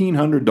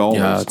 $1,300.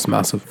 Yeah, it's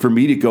massive for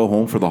me to go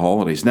home for the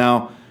holidays.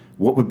 Now,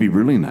 what would be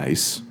really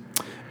nice?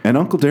 And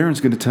Uncle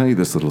Darren's going to tell you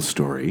this little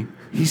story.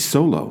 He's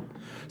solo.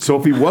 So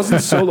if he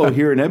wasn't solo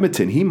here in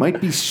Edmonton, he might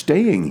be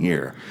staying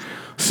here.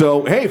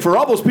 So, hey, for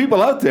all those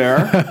people out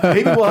there,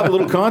 maybe we'll have a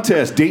little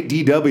contest. Date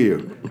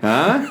DW.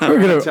 Huh?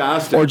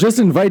 Fantastic. Or just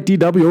invite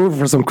DW over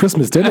for some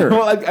Christmas dinner.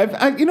 Well,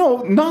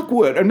 knock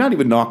wood, or not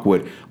even knock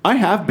wood. I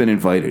have been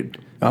invited.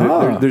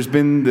 There's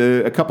been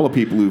a couple of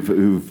people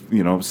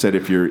who've said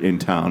if you're in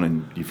town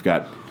and you've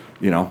got,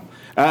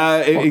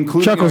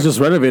 including Chuckles just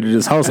renovated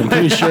his house. I'm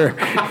pretty sure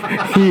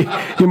he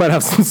might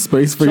have some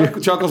space for you.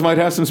 Chuckles might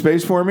have some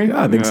space for me.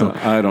 Yeah, I think so.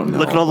 I don't know.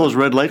 Look at all those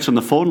red lights on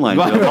the phone line.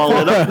 They're all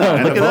lit up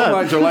now. Look at The that. phone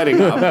lines are lighting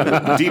up.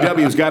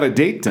 DW's got a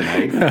date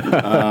tonight.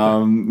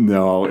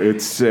 No,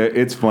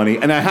 it's funny,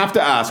 and I have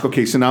to ask.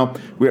 Okay, so now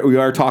we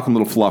are talking a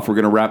little fluff. We're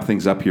going to wrap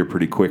things up here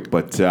pretty quick,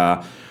 but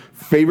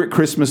favorite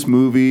Christmas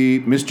movie,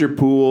 Mr.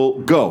 Poole,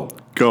 go.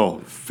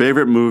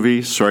 Favorite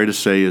movie, sorry to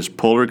say, is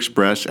Polar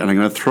Express, and I'm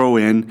going to throw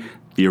in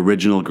the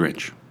original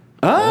Grinch.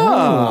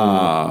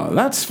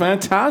 That's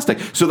fantastic.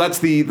 So that's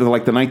the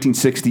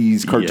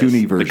 1960s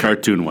cartoony version. The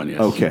cartoon one, yes.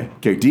 Okay,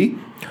 D?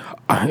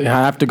 I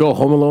have to go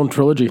Home Alone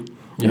trilogy.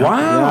 Yeah.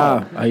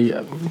 Wow.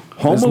 Yeah.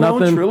 Home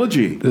Alone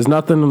trilogy. There's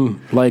nothing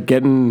like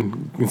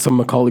getting some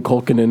Macaulay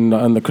Culkin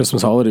in the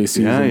Christmas holiday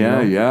season.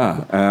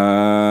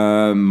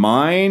 Yeah.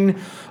 Mine...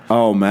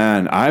 Oh,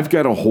 man, I've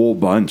got a whole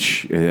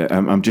bunch.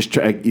 I'm just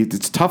trying.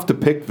 It's tough to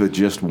pick the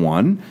just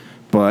one.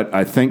 But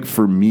I think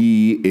for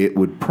me, it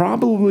would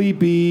probably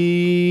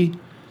be...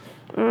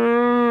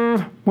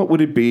 what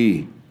would it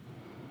be?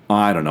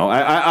 I don't know.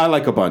 I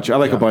like a bunch. A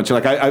bunch.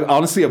 Like I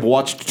honestly have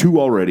watched 2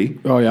 already.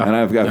 Oh, yeah. And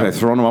I've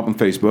thrown them up on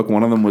Facebook.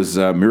 One of them was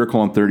Miracle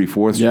on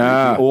 34th Street.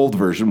 Yeah. The old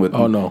version with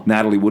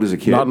Natalie Wood as a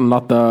kid.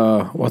 Not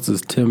the... What's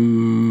his...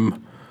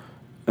 Tim...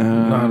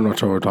 I'm not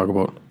sure what we're talking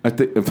about. I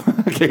think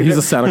okay, he's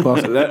a Santa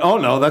Claus.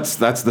 That's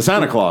the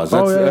Santa Claus.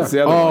 That's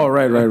the other one.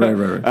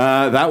 Right.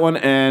 That one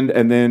and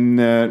then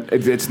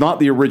it's not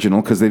the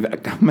original because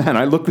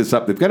I looked this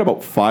up. They've got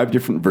about 5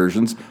 different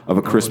versions of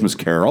A Christmas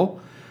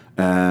Carol.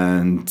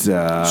 And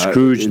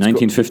Scrooge,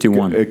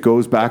 1951. It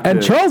goes back.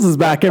 And Charles is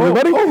back,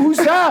 everybody. Oh, who's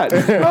that?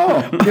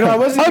 I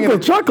wasn't Uncle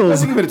Chuckles. I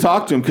wasn't going to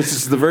talk to him because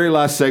this is the very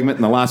last segment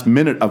and the last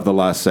minute of the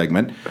last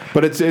segment.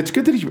 But it's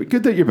good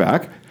that you're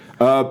back.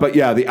 But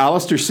yeah, the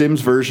Alistair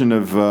Sims version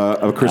of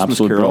A Christmas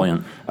Carol.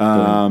 Brilliant.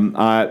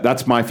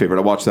 That's my favorite.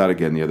 I watched that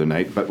again the other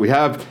night. But we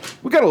got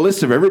a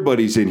list of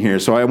everybody's in here,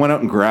 so I went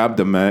out and grabbed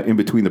them in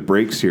between the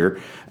breaks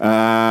here.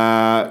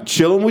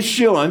 Chillin' with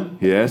Shillin'.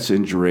 Yes,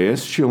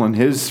 Andreas Shillin'.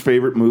 His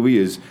favorite movie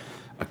is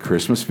A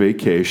Christmas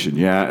Vacation.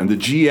 Yeah, and the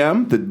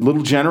GM, the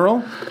little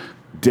general,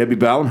 Debbie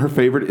Ballin, her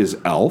favorite is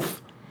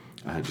Elf.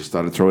 I just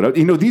thought I'd throw it out.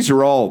 These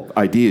are all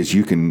ideas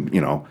you can,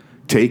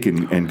 take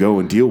and go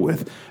and deal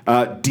with.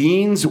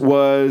 Dean's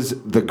was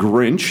The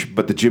Grinch,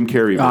 but the Jim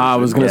Carrey version. I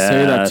was going to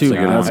say that too.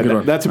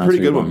 That's a pretty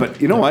good one.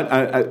 But you know what?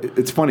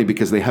 It's funny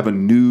because they have a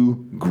new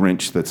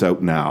Grinch that's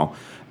out now,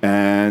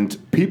 and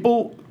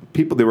people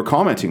they were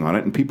commenting on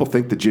it, and people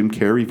think the Jim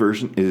Carrey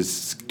version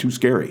is too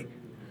scary.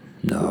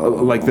 No,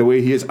 like the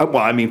way he is. Well,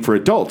 I mean, for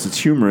adults, it's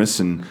humorous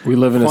and funny.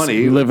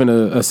 We live in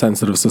a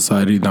sensitive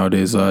society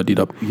nowadays,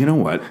 D-Dub. You know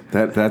what?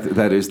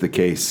 That is the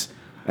case,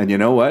 and you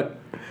know what?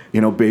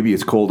 Baby,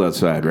 it's cold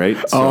outside, right?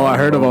 So, I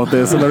heard about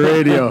this on the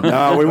radio. No,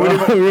 are we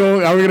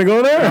going to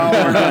go there?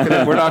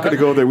 No, we're not going to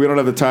go there. We don't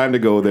have the time to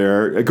go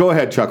there. Go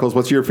ahead, Chuckles.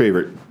 What's your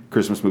favorite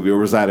Christmas movie, or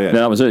was that it?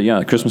 That was it,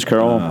 yeah. Christmas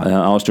Carol,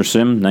 Alistair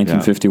Sim,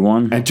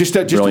 1951. Yeah. And just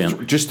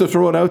to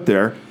throw it out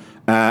there,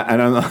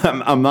 and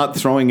I'm not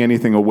throwing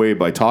anything away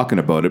by talking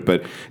about it,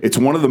 but it's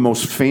one of the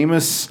most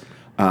famous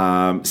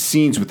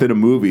scenes within a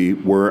movie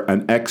where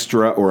an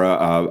extra or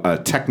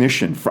a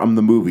technician from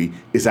the movie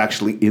is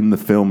actually in the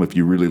film if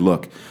you really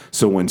look.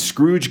 So when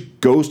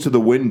Scrooge goes to the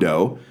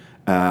window,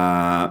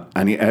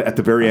 and at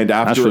the very end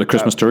after... That's for the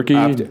Christmas turkey,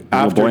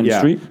 little boy in the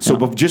street? So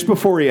just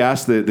before he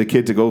asks the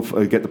kid to go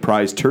get the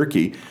prize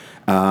turkey,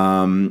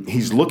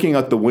 he's looking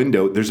out the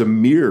window. There's a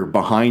mirror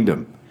behind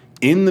him.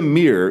 In the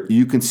mirror,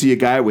 you can see a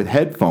guy with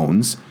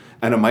headphones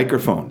and a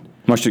microphone.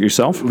 Much like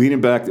yourself? Leaning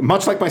back,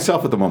 much like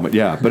myself at the moment,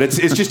 yeah. But it's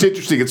just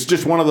interesting. It's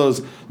just one of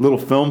those little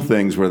film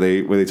things where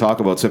they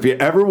talk about. So if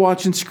you're ever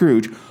watching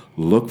Scrooge,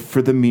 look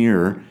for the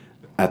mirror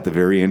at the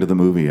very end of the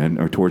movie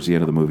or towards the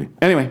end of the movie.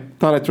 Anyway,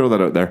 thought I'd throw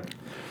that out there.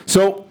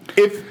 So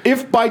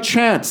if by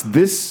chance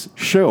this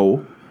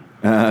show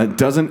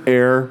doesn't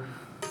air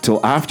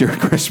till after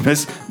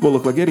Christmas, we'll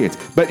look like idiots.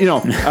 But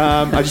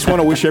I just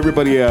want to wish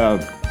everybody a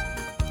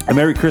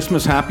Merry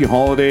Christmas, Happy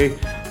Holiday.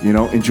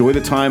 Enjoy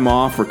the time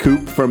off,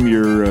 recoup from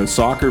your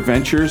soccer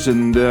ventures,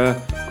 and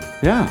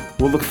Yeah,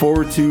 we'll look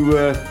forward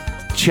to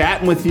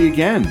chatting with you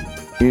again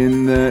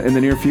in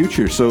the near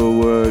future.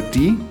 So,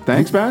 D,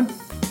 thanks, man.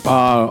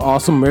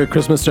 Awesome. Merry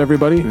Christmas to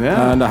everybody.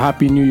 Yeah. And a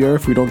Happy New Year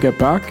if we don't get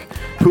back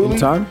in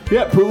time.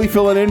 Yeah, Pooley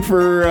filling in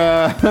for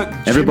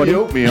Everybody.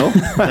 Jimmy Oatmeal.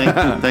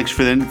 Thanks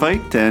for the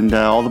invite, and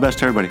all the best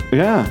to everybody.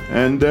 Yeah,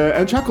 and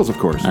Chuckles, of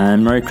course.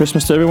 And Merry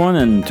Christmas to everyone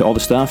and to all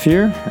the staff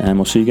here. And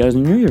we'll see you guys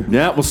in the new year.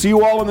 Yeah, we'll see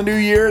you all in the new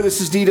year.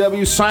 This is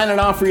DW signing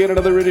off for yet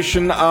another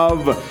edition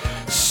of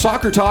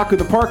Soccer Talk in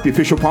the Park, the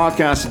official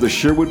podcast of the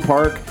Sherwood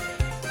Park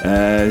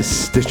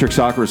District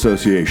Soccer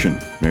Association.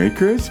 Merry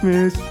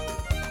Christmas.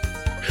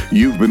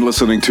 You've been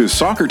listening to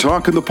Soccer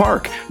Talk in the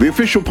Park, the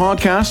official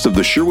podcast of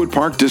the Sherwood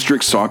Park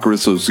District Soccer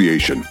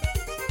Association.